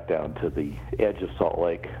moved back down to the edge of Salt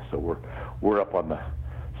Lake. So we're up on the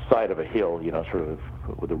side of a hill, sort of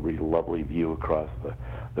with a really lovely view across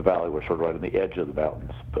the valley. We're sort of right on the edge of the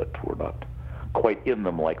mountains, but we're not quite in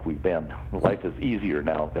them like we've been. Life is easier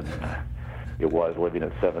now than it was living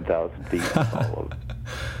at 7,000 feet. All of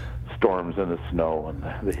storms and the snow and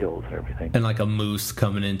the hills and everything. And like a moose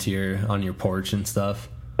coming into on your porch and stuff.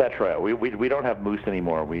 That's right. We don't have moose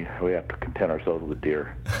anymore. We have to content ourselves with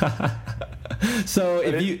deer. So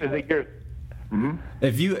if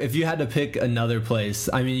you had to pick another place,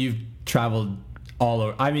 I mean, you've traveled all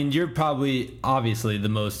over. I mean, you're probably obviously the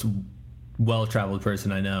most well-traveled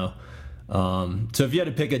person I know. So if you had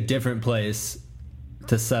to pick a different place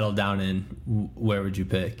to settle down in, where would you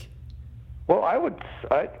pick? Well,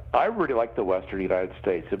 I really like the western United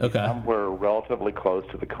States. We're relatively close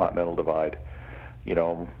to the Continental Divide.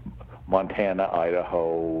 Montana,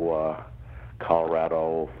 Idaho,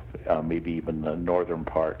 Colorado, maybe even the northern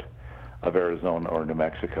part of Arizona or New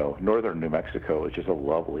Mexico. Northern New Mexico is just a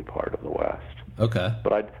lovely part of the West. Okay.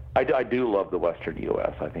 But I do love the western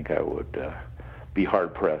U.S. I think I would be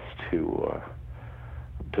hard-pressed to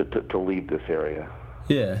leave this area.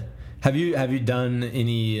 Yeah. Have you done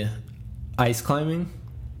any ice climbing?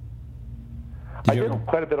 I did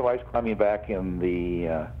quite a bit of ice climbing back in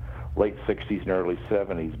the late 60s and early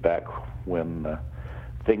 70s, back when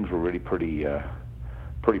things were really pretty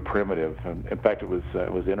primitive. And in fact, it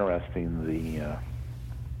was interesting. The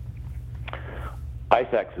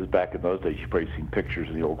ice axes back in those days, you've probably seen pictures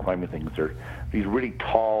of the old climbing things. They're these really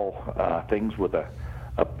tall things with a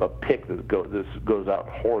pick that goes out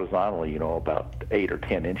horizontally, about 8 or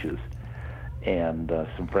 10 inches. And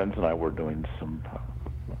some friends and I were doing some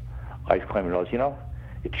ice climbing. And I was,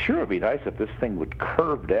 it sure would be nice if this thing would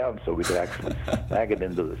curve down so we could actually snag it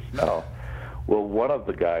into the snow. Well, one of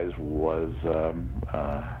the guys was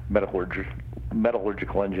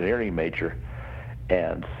metallurgical engineering major,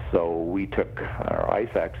 and so we took our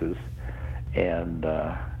ice axes and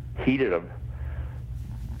heated them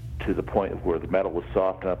to the point where the metal was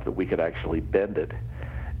soft enough that we could actually bend it.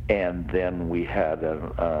 And then we had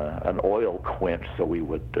an oil quench, so we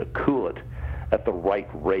would cool it at the right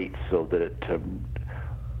rate so that it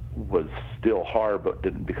was still hard but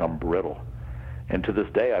didn't become brittle. And to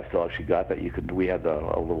this day, I've still actually got that. We had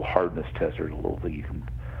a little hardness tester, a little thing you can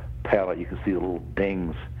pat on. You can see the little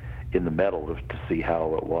dings in the metal to see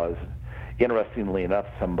how it was. Interestingly enough,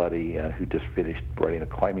 somebody who just finished writing a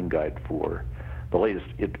climbing guide for the latest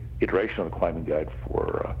iteration of the climbing guide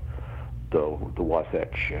for the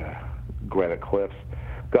Wasatch Granite Cliffs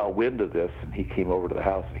got wind of this, and he came over to the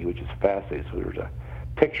house, and he was just fascinated. So there was a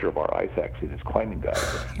picture of our ice axe in his climbing guide.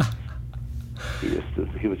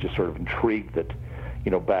 He was just sort of intrigued that,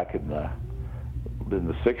 back in the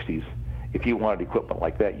 60s, if you wanted equipment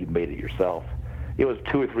like that, you made it yourself. It was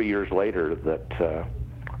 2 or 3 years later that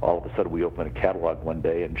all of a sudden we opened a catalog one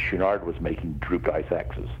day, and Chouinard was making drooped ice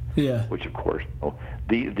axes. Yeah. Which, of course,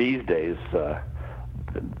 these days,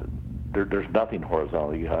 there's nothing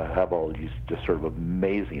horizontal. You have all these just sort of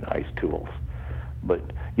amazing ice tools. But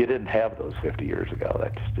you didn't have those 50 years ago.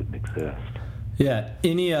 That just didn't exist. Yeah.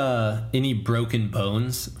 Any broken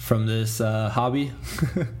bones from this hobby?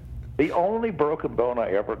 The only broken bone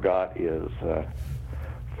I ever got is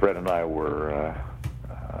Fred and I were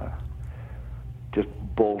just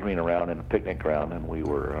bouldering around in a picnic ground, and we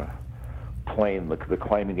were playing the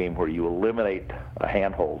climbing game where you eliminate a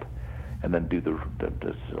handhold and then do the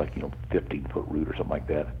 15-foot route or something like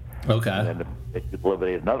that. Okay. And then it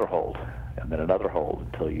eliminated another hold, and then another hold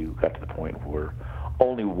until you got to the point where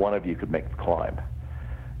only one of you could make the climb.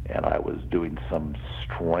 And I was doing some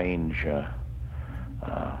strange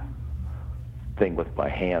thing with my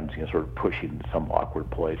hands, sort of pushing some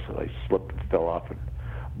awkward place, so I slipped and fell off and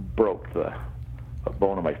broke a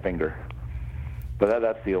bone in my finger. But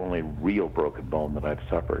that's the only real broken bone that I've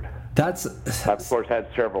suffered. I've, of course, had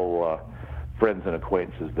several friends and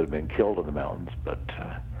acquaintances that have been killed in the mountains, but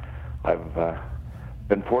I've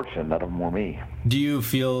been fortunate. None of them were me. Do you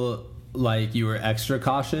feel like you were extra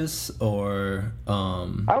cautious, or?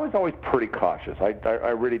 I was always pretty cautious. I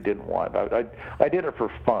really didn't want. I did it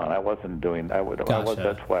for fun. I wasn't doing. Gotcha.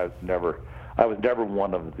 That's why I was never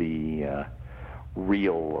one of the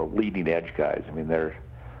real leading edge guys. I mean, there's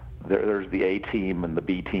the A team and the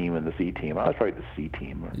B team and the C team. I was probably the C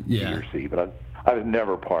team, or B or C, but I was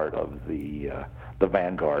never part of the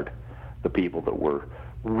vanguard, the people that were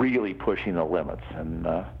really pushing the limits. And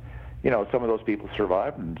some of those people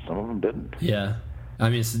survived, and some of them didn't. Yeah, I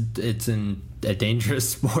mean, it's a dangerous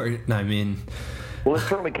sport. I mean, well, it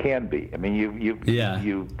certainly can be. I mean,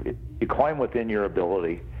 you climb within your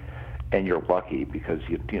ability, and you're lucky because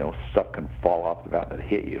stuff can fall off the mountain and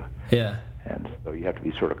hit you. Yeah. And so you have to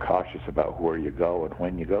be sort of cautious about where you go and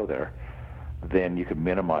when you go there. Then you can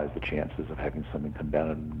minimize the chances of having something come down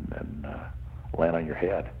and land on your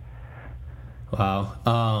head. Wow.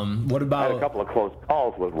 What about? I had a couple of close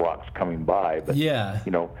calls with rocks coming by, but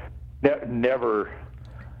never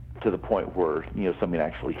to the point where something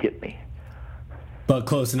actually hit me. But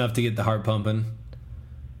close enough to get the heart pumping.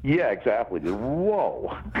 Yeah, exactly.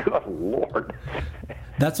 Whoa, good Lord.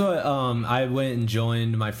 That's what I went and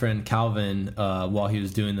joined my friend Calvin while he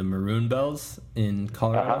was doing the Maroon Bells in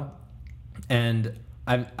Colorado. Uh-huh. And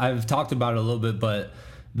I've talked about it a little bit, but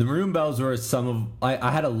the Maroon Bells were some of... I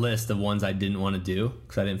had a list of ones I didn't want to do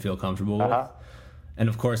because I didn't feel comfortable with. And,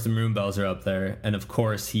 of course, the Maroon Bells are up there. And, of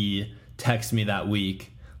course, he texted me that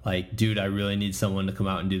week, like, dude, I really need someone to come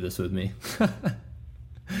out and do this with me.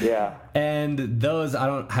 Yeah. And those,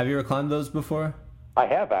 have you ever climbed those before? I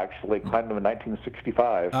have actually climbed them in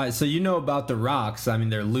 1965. All right, so you know about the rocks. I mean,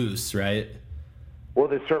 they're loose, right? Well,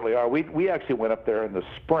 they certainly are. We actually went up there in the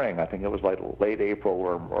spring. I think it was like late April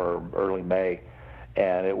or early May,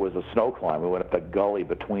 and it was a snow climb. We went up the gully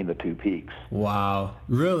between the two peaks. Wow.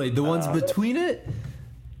 Really? The ones between it?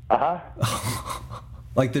 Uh-huh.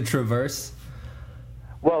 Like the traverse?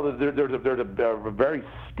 Well, there's a very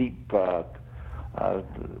steep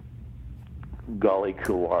gully,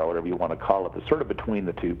 couloir, whatever you want to call it. It's sort of between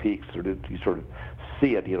the two peaks. You sort of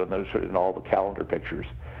see it, in all the calendar pictures.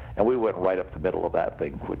 And we went right up the middle of that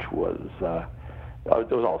thing, which was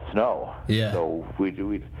it was all snow. Yeah. So we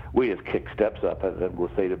just kicked steps up and then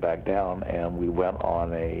receded back down, and we went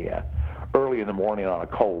on early in the morning on a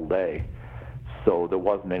cold day. So there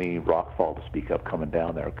wasn't any rockfall to speak of coming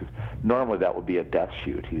down there, because normally that would be a death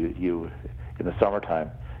chute. You in the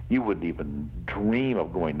summertime, you wouldn't even dream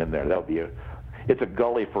of going in there. That would be it's a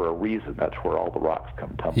gully for a reason. That's where all the rocks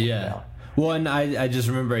come tumbling down. Well, and I just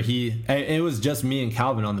remember it was just me and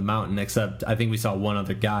Calvin on the mountain, except I think we saw one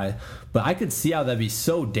other guy. But I could see how that'd be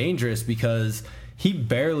so dangerous because he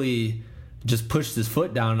barely just pushed his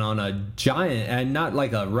foot down on a giant, and not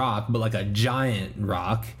like a rock, but like a giant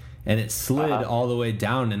rock, and it slid all the way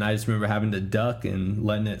down. And I just remember having to duck and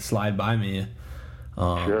letting it slide by me.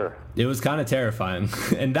 Sure. It was kind of terrifying.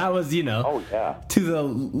 And that was, Oh, yeah. to the,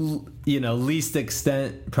 least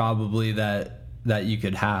extent probably that you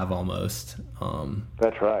could have almost.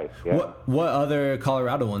 That's right. Yeah. What other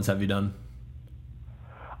Colorado ones have you done?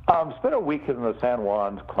 Spent a week in the San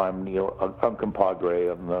Juans, climbed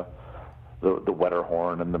Uncompahgre and the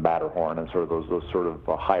Wetterhorn and the Matterhorn and sort of those sort of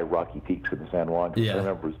high rocky peaks in the San Juan. Yeah. I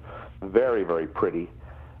remember it was very, very pretty.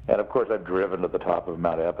 And of course, I've driven to the top of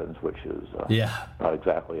Mount Evans, which is not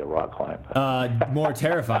exactly a rock climb. More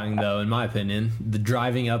terrifying though, in my opinion. The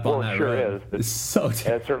driving up on that road is so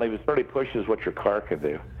terrifying. It certainly pushes what your car can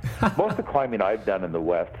do. Most of the climbing I've done in the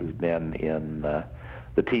West has been in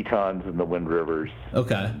the Tetons and the Wind Rivers.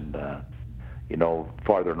 Okay. And,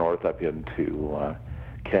 farther north up into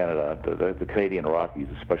Canada, the Canadian Rockies,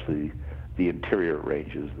 especially the interior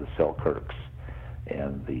ranges, the Selkirks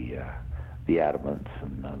and the Adamants,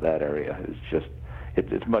 and that area is just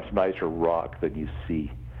it's much nicer rock than you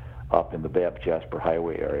see up in the Banff-Jasper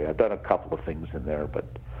Highway area. I've done a couple of things in there,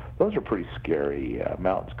 but those are pretty scary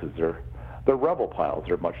mountains because they're rubble piles.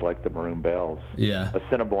 They're much like the Maroon Bells. Yeah.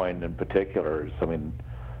 Assiniboine in particular is something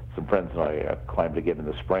some friends and I climbed again in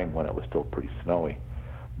the spring when it was still pretty snowy.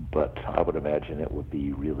 But I would imagine it would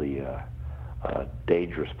be really a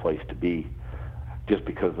dangerous place to be, just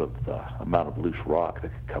because of the amount of loose rock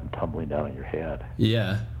that could come tumbling down on your head.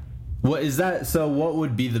 Yeah. What is that? So what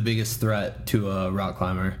would be the biggest threat to a rock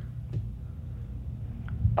climber?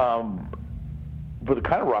 For the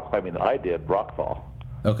kind of rock climbing that I did, rockfall.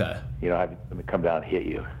 Okay. Having them come down and hit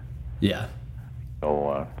you. Yeah.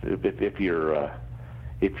 So if you're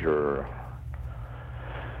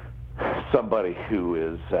somebody who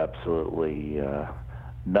is absolutely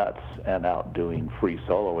nuts and out doing free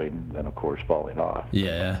soloing, then of course falling off.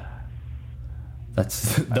 Yeah.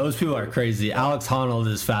 Those people are crazy. Alex Honnold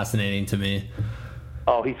is fascinating to me.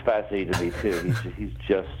 Oh, he's fascinating to me too. He's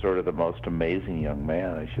just sort of the most amazing young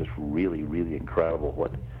man. It's just really, really incredible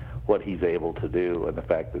what he's able to do, and the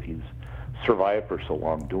fact that he's survived for so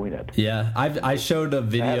long doing it. Yeah, I showed a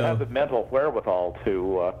video. And have the mental wherewithal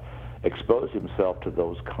to expose himself to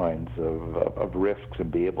those kinds of risks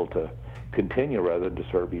and be able to continue rather than just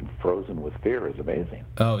sort of being frozen with fear is amazing.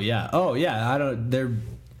 Oh yeah.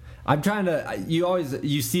 I'm trying to.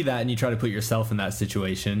 You see that and you try to put yourself in that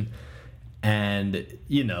situation, and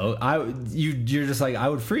you're just like, I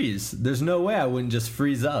would freeze. There's no way I wouldn't just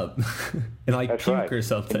freeze up and like That's puke right. or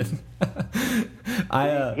something.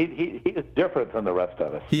 He is different than the rest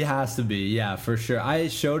of us. He has to be, yeah, for sure. I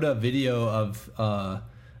showed a video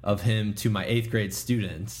of him to my 8th grade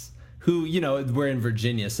students who, we're in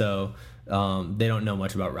Virginia, so they don't know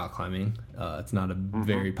much about rock climbing. It's not a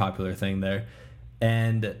very popular thing there.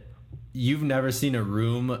 And you've never seen a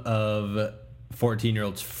room of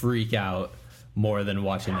 14-year-olds freak out more than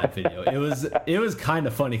watching that video. It was kind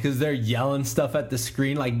of funny because they're yelling stuff at the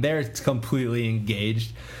screen, like they're completely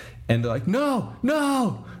engaged, and they're like, no.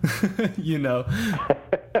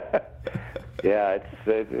 Yeah,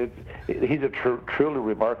 he's a truly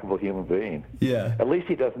remarkable human being. Yeah. At least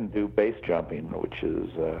he doesn't do base jumping, which is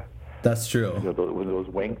that's true. Those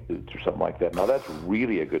wingsuits or something like that. Now that's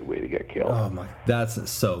really a good way to get killed. Oh my, that's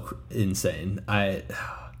so insane. I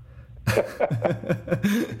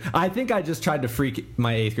think I just tried to freak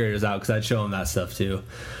my 8th graders out because I'd show them that stuff too.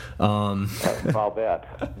 I'll bet.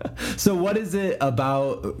 So what is it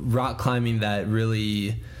about rock climbing that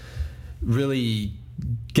really, really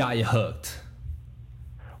got you hooked?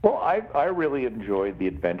 Well, I really enjoyed the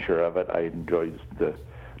adventure of it. I enjoyed the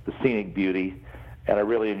scenic beauty, and I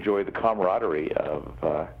really enjoyed the camaraderie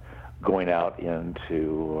of going out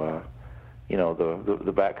into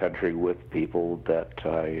the backcountry with people that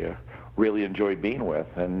I really enjoyed being with,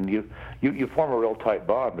 and you form a real tight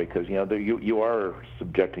bond because you are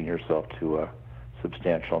subjecting yourself to a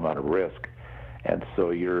substantial amount of risk, and so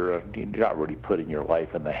you're not really putting your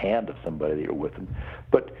life in the hand of somebody that you're with,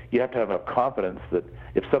 but you have to have a confidence that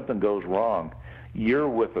if something goes wrong, you're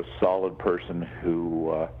with a solid person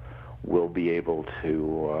who will be able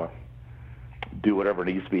to do whatever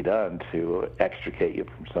needs to be done to extricate you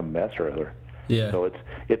from some mess or other. Yeah. So it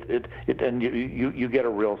and you get a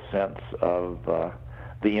real sense of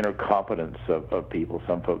the inner competence of people.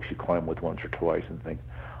 Some folks you climb with once or twice and think,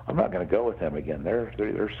 I'm not going to go with them again.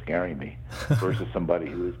 They're scaring me. Versus somebody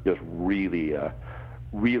who is just really a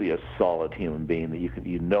solid human being that you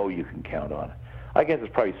can count on. I guess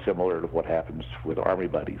it's probably similar to what happens with Army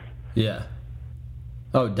buddies. Yeah.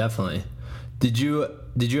 Oh, definitely. Did you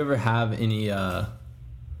ever have any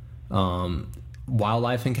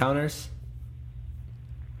wildlife encounters?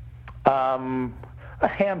 A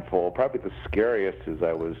handful. Probably the scariest is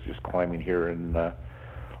I was just climbing here in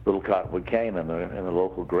Little Cottonwood Canyon in the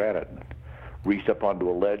local granite. And reached up onto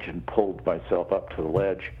a ledge and pulled myself up to the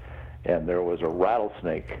ledge, and there was a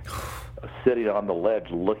rattlesnake sitting on the ledge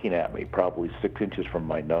looking at me, probably 6 inches from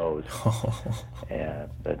my nose. And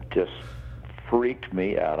it just freaked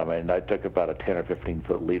me out. I mean, I took about a 10 or 15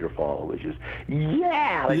 foot leader fall. It was just,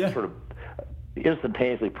 I sort of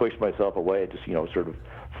instantaneously pushed myself away. It just, sort of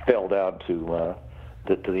fell down to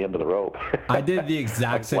the end of the rope. I did the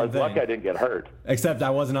exact same thing. Luck I didn't get hurt. Except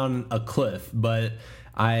I wasn't on a cliff, but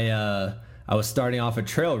I was starting off a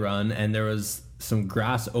trail run, and there was some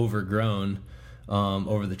grass overgrown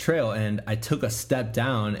over the trail, and I took a step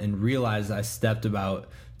down and realized I stepped about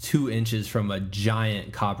 2 inches from a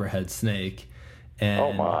giant copperhead snake. And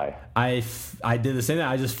oh my! I did the same thing.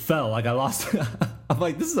 I just fell. Like, I lost. I'm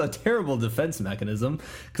like, this is a terrible defense mechanism,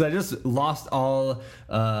 because I just lost all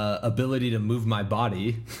ability to move my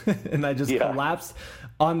body, and I just collapsed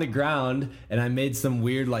on the ground, and I made some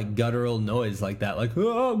weird, like, guttural noise like that, like,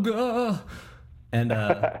 oh god. And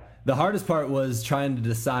the hardest part was trying to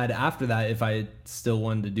decide after that if I still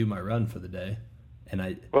wanted to do my run for the day. And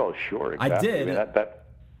sure, exactly. I did. I mean, that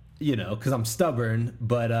because I'm stubborn,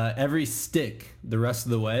 but every stick the rest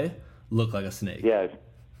of the way looked like a snake. Yeah.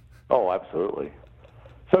 Oh, absolutely.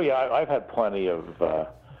 So yeah, I've had plenty of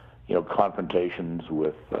confrontations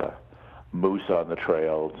with moose on the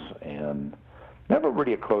trails, and never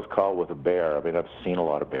really a close call with a bear. I mean, I've seen a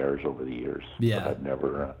lot of bears over the years. Yeah. But I've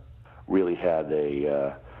never really had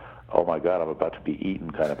a oh my God, I'm about to be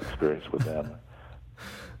eaten kind of experience with them.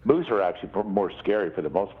 Moose are actually more scary for the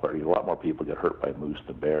most part. A lot more people get hurt by moose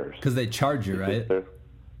than bears. Because they charge you, right? They're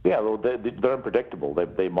unpredictable.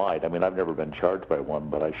 They might. I mean, I've never been charged by one,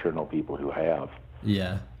 but I sure know people who have.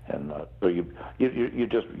 Yeah. And so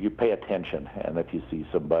you pay attention, and if you see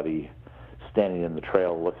somebody standing in the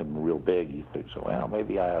trail looking real big, you think, so well,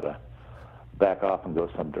 maybe I ought to back off and go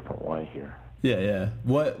some different way here. Yeah.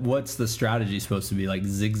 What's the strategy supposed to be? Like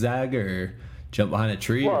zigzag or jump behind a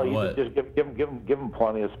tree, or what? Just give them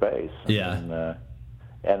plenty of space. Yeah.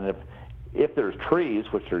 And if there's trees,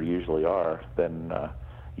 which there usually are, then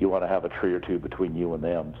you want to have a tree or two between you and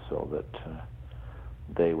them, so that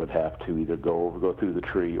they would have to either go through the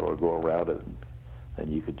tree or go around it,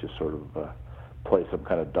 and you could just sort of play some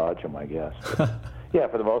kind of dodge them, I guess. But, yeah,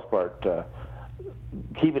 for the most part,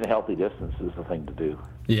 keeping a healthy distance is the thing to do.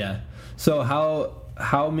 Yeah. So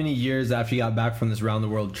how many years after you got back from this round the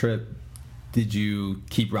world trip did you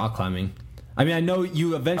keep rock climbing? I mean, I know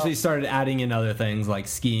you eventually started adding in other things like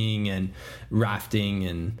skiing and rafting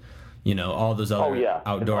and all those other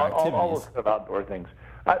outdoor activities. All those kind of outdoor things.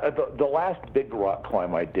 The last big rock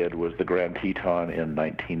climb I did was the Grand Teton in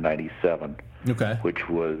 1997. Okay. Which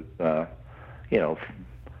was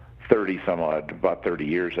 30 some odd, about 30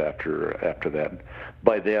 years after that.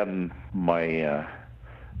 By then, my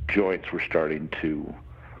joints were starting to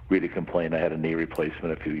really complain. I had a knee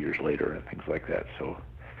replacement a few years later and things like that. So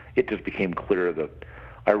it just became clear that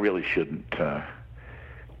I really shouldn't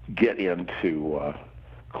get into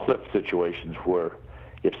cliff situations where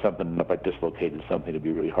if I dislocated something, it'd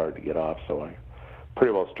be really hard to get off. So I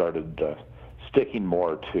pretty well started sticking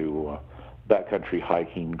more to backcountry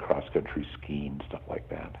hiking, cross-country skiing, stuff like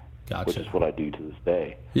that. Gotcha. Which is what I do to this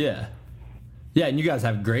day. Yeah. Yeah, and you guys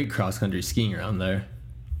have great cross-country skiing around there.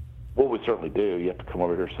 Well, we certainly do. You have to come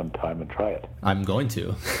over here sometime and try it. I'm going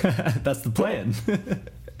to. That's the plan.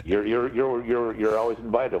 You're always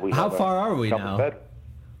invited. How far are we now?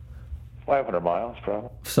 500 miles, probably.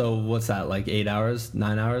 So what's that, like 8 hours,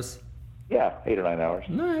 9 hours? Yeah, 8 or 9 hours.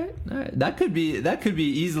 All right. That could be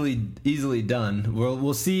easily done.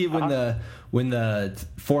 We'll see when the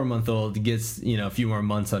 4-month-old gets a few more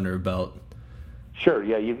months under her belt. Sure.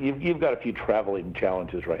 Yeah, you've got a few traveling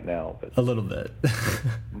challenges right now. But. A little bit.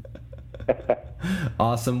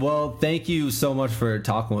 Awesome. Well, thank you so much for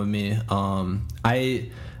talking with me. I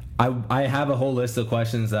have a whole list of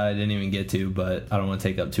questions that I didn't even get to, but I don't want to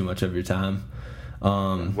take up too much of your time.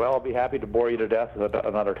 Well, I'll be happy to bore you to death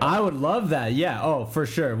another time. I would love that. Yeah. Oh, for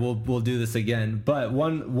sure. We'll do this again. But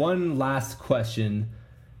one last question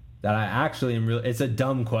that I actually am really, it's a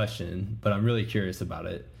dumb question, but I'm really curious about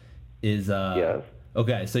it. Is yes.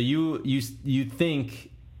 Okay, so you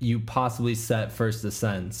think you possibly set first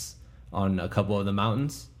ascents on a couple of the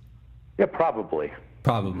mountains? Yeah, probably.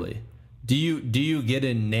 Probably. Do you get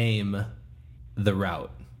to name the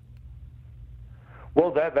route?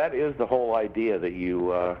 Well, that is the whole idea, that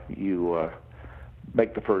you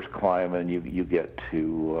make the first climb and you get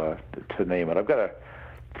to name it. I've got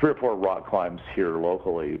 3 or 4 rock climbs here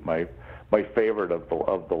locally. My favorite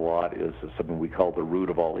of the lot is something we call the Root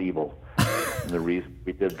of All Evil, And the reason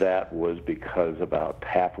we did that was because about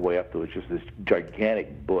halfway up there was just this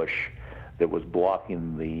gigantic bush that was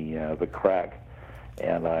blocking the crack,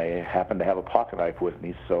 and I happened to have a pocket knife with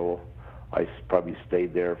me, so I probably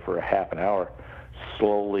stayed there for a half an hour,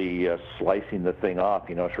 slowly slicing the thing off.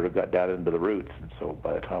 Sort of got down into the roots, and so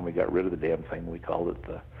by the time we got rid of the damn thing, we called it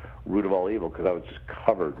the root of all evil, because I was just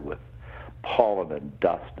covered with pollen and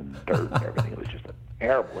dust and dirt and everything. It was just a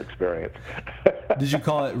terrible experience. Did you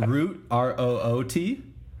call it root, ROOT?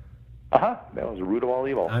 That was the root of all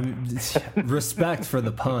evil. Respect for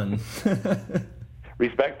the pun.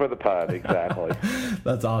 Respect for the pun, exactly.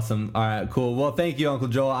 That's awesome. All right, cool. Well, thank you, Uncle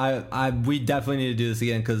Joel. We definitely need to do this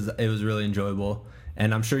again because it was really enjoyable,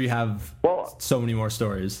 and I'm sure you have so many more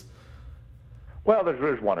stories. Well,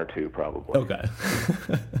 there's one or two probably. Okay.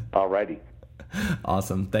 All righty.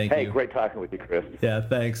 Awesome. Thank you. Hey, great talking with you, Chris. Yeah,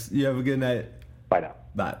 thanks. You have a good night. Bye now.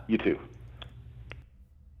 Bye. You too.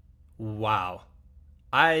 Wow.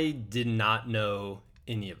 I did not know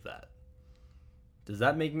any of that. Does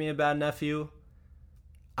that make me a bad nephew?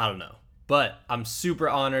 I don't know. But I'm super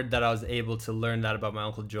honored that I was able to learn that about my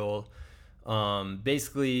Uncle Joel.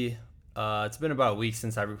 Basically, it's been about a week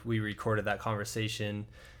since we recorded that conversation.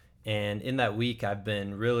 And in that week, I've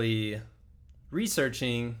been really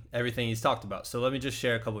researching everything he's talked about. So let me just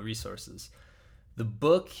share a couple of resources. The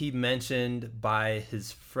book he mentioned by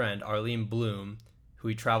his friend, Arlene Bloom, who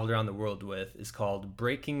he traveled around the world with, is called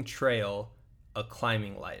Breaking Trail, A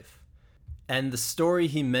Climbing Life. And the story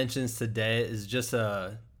he mentions today is just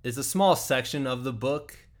a small section of the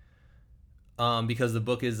book, because the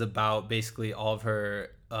book is about basically all of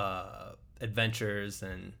her adventures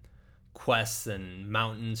and quests and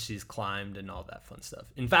mountains she's climbed and all that fun stuff.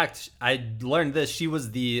 In fact, I learned this. She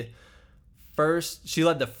led the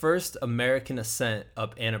first American ascent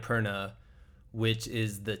up Annapurna, which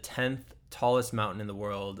is the 10th tallest mountain in the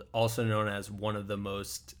world, also known as one of the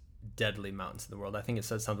most deadly mountains in the world. I think it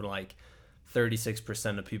says something like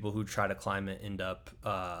 36% of people who try to climb it end up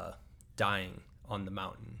dying on the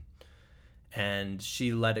mountain. And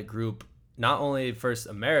she led a group, not only first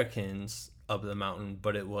Americans up the mountain,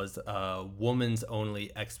 but it was a woman's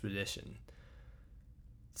only expedition.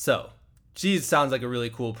 So she sounds like a really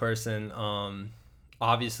cool person.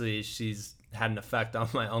 Obviously, she's had an effect on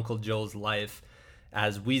my Uncle Joel's life,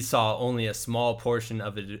 as we saw only a small portion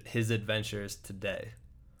of his adventures today.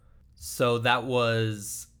 So that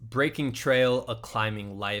was Breaking Trail, A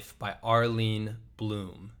Climbing Life by Arlene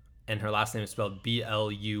Bloom. And her last name is spelled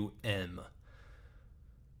Blum.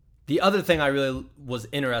 The other thing I really was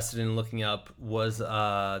interested in looking up was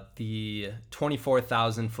the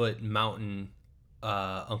 24,000-foot mountain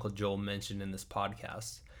Uncle Joel mentioned in this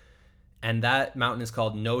podcast. And that mountain is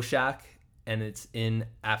called Noshak, and it's in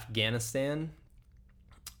Afghanistan.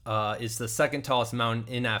 It's the second tallest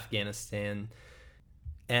mountain in Afghanistan.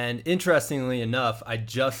 And interestingly enough, I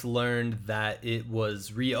just learned that it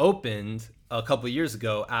was reopened a couple of years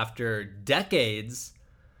ago after decades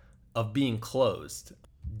of being closed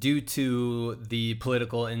due to the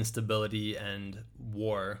political instability and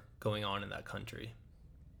war going on in that country.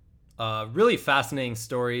 Really fascinating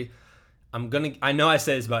story. I know I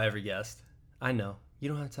say this about every guest. I know. You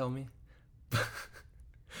don't have to tell me.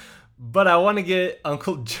 But I want to get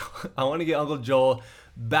Uncle Joel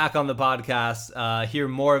back on the podcast, hear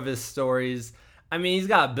more of his stories. I mean, he's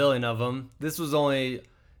got a billion of them. This was only,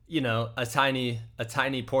 a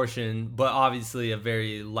tiny portion, but obviously a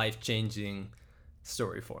very life-changing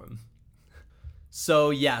story for him. So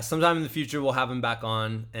yeah, sometime in the future we'll have him back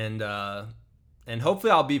on, and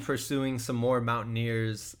hopefully I'll be pursuing some more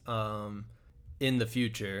mountaineers in the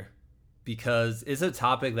future, because it's a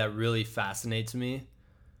topic that really fascinates me,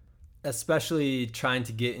 especially trying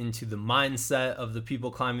to get into the mindset of the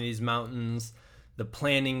people climbing these mountains, the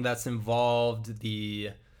planning that's involved,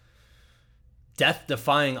 the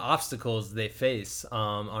death-defying obstacles they face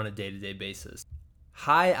on a day-to-day basis.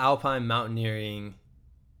 High alpine mountaineering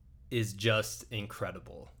is just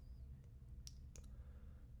incredible.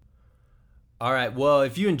 All right, well,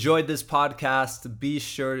 if you enjoyed this podcast, be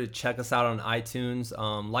sure to check us out on iTunes.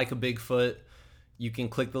 Like a Bigfoot, you can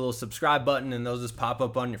click the little subscribe button and they'll just pop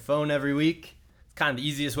up on your phone every week. It's kind of the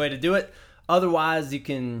easiest way to do it. Otherwise, you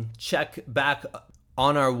can check back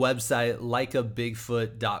on our website,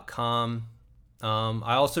 likeabigfoot.com.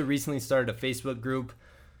 I also recently started a Facebook group,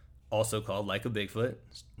 also called Like a Bigfoot,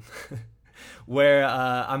 where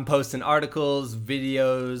I'm posting articles,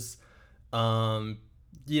 videos,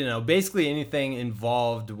 basically anything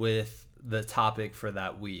involved with the topic for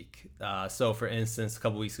that week. So for instance, a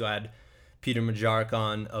couple weeks ago, I had Peter Majark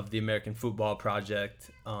on of the American Football Project,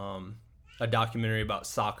 a documentary about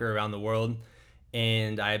soccer around the world.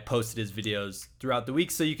 and I posted his videos throughout the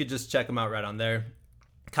week, so you could just check them out right on there.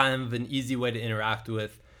 Kind of an easy way to interact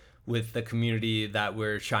with the community that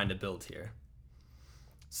we're trying to build here.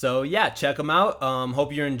 So yeah, check them out.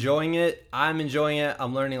 Hope you're enjoying it. I'm enjoying it.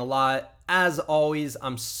 I'm learning a lot. As always,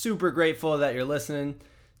 I'm super grateful that you're listening,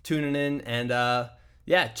 tuning in, and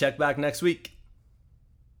yeah, check back next week.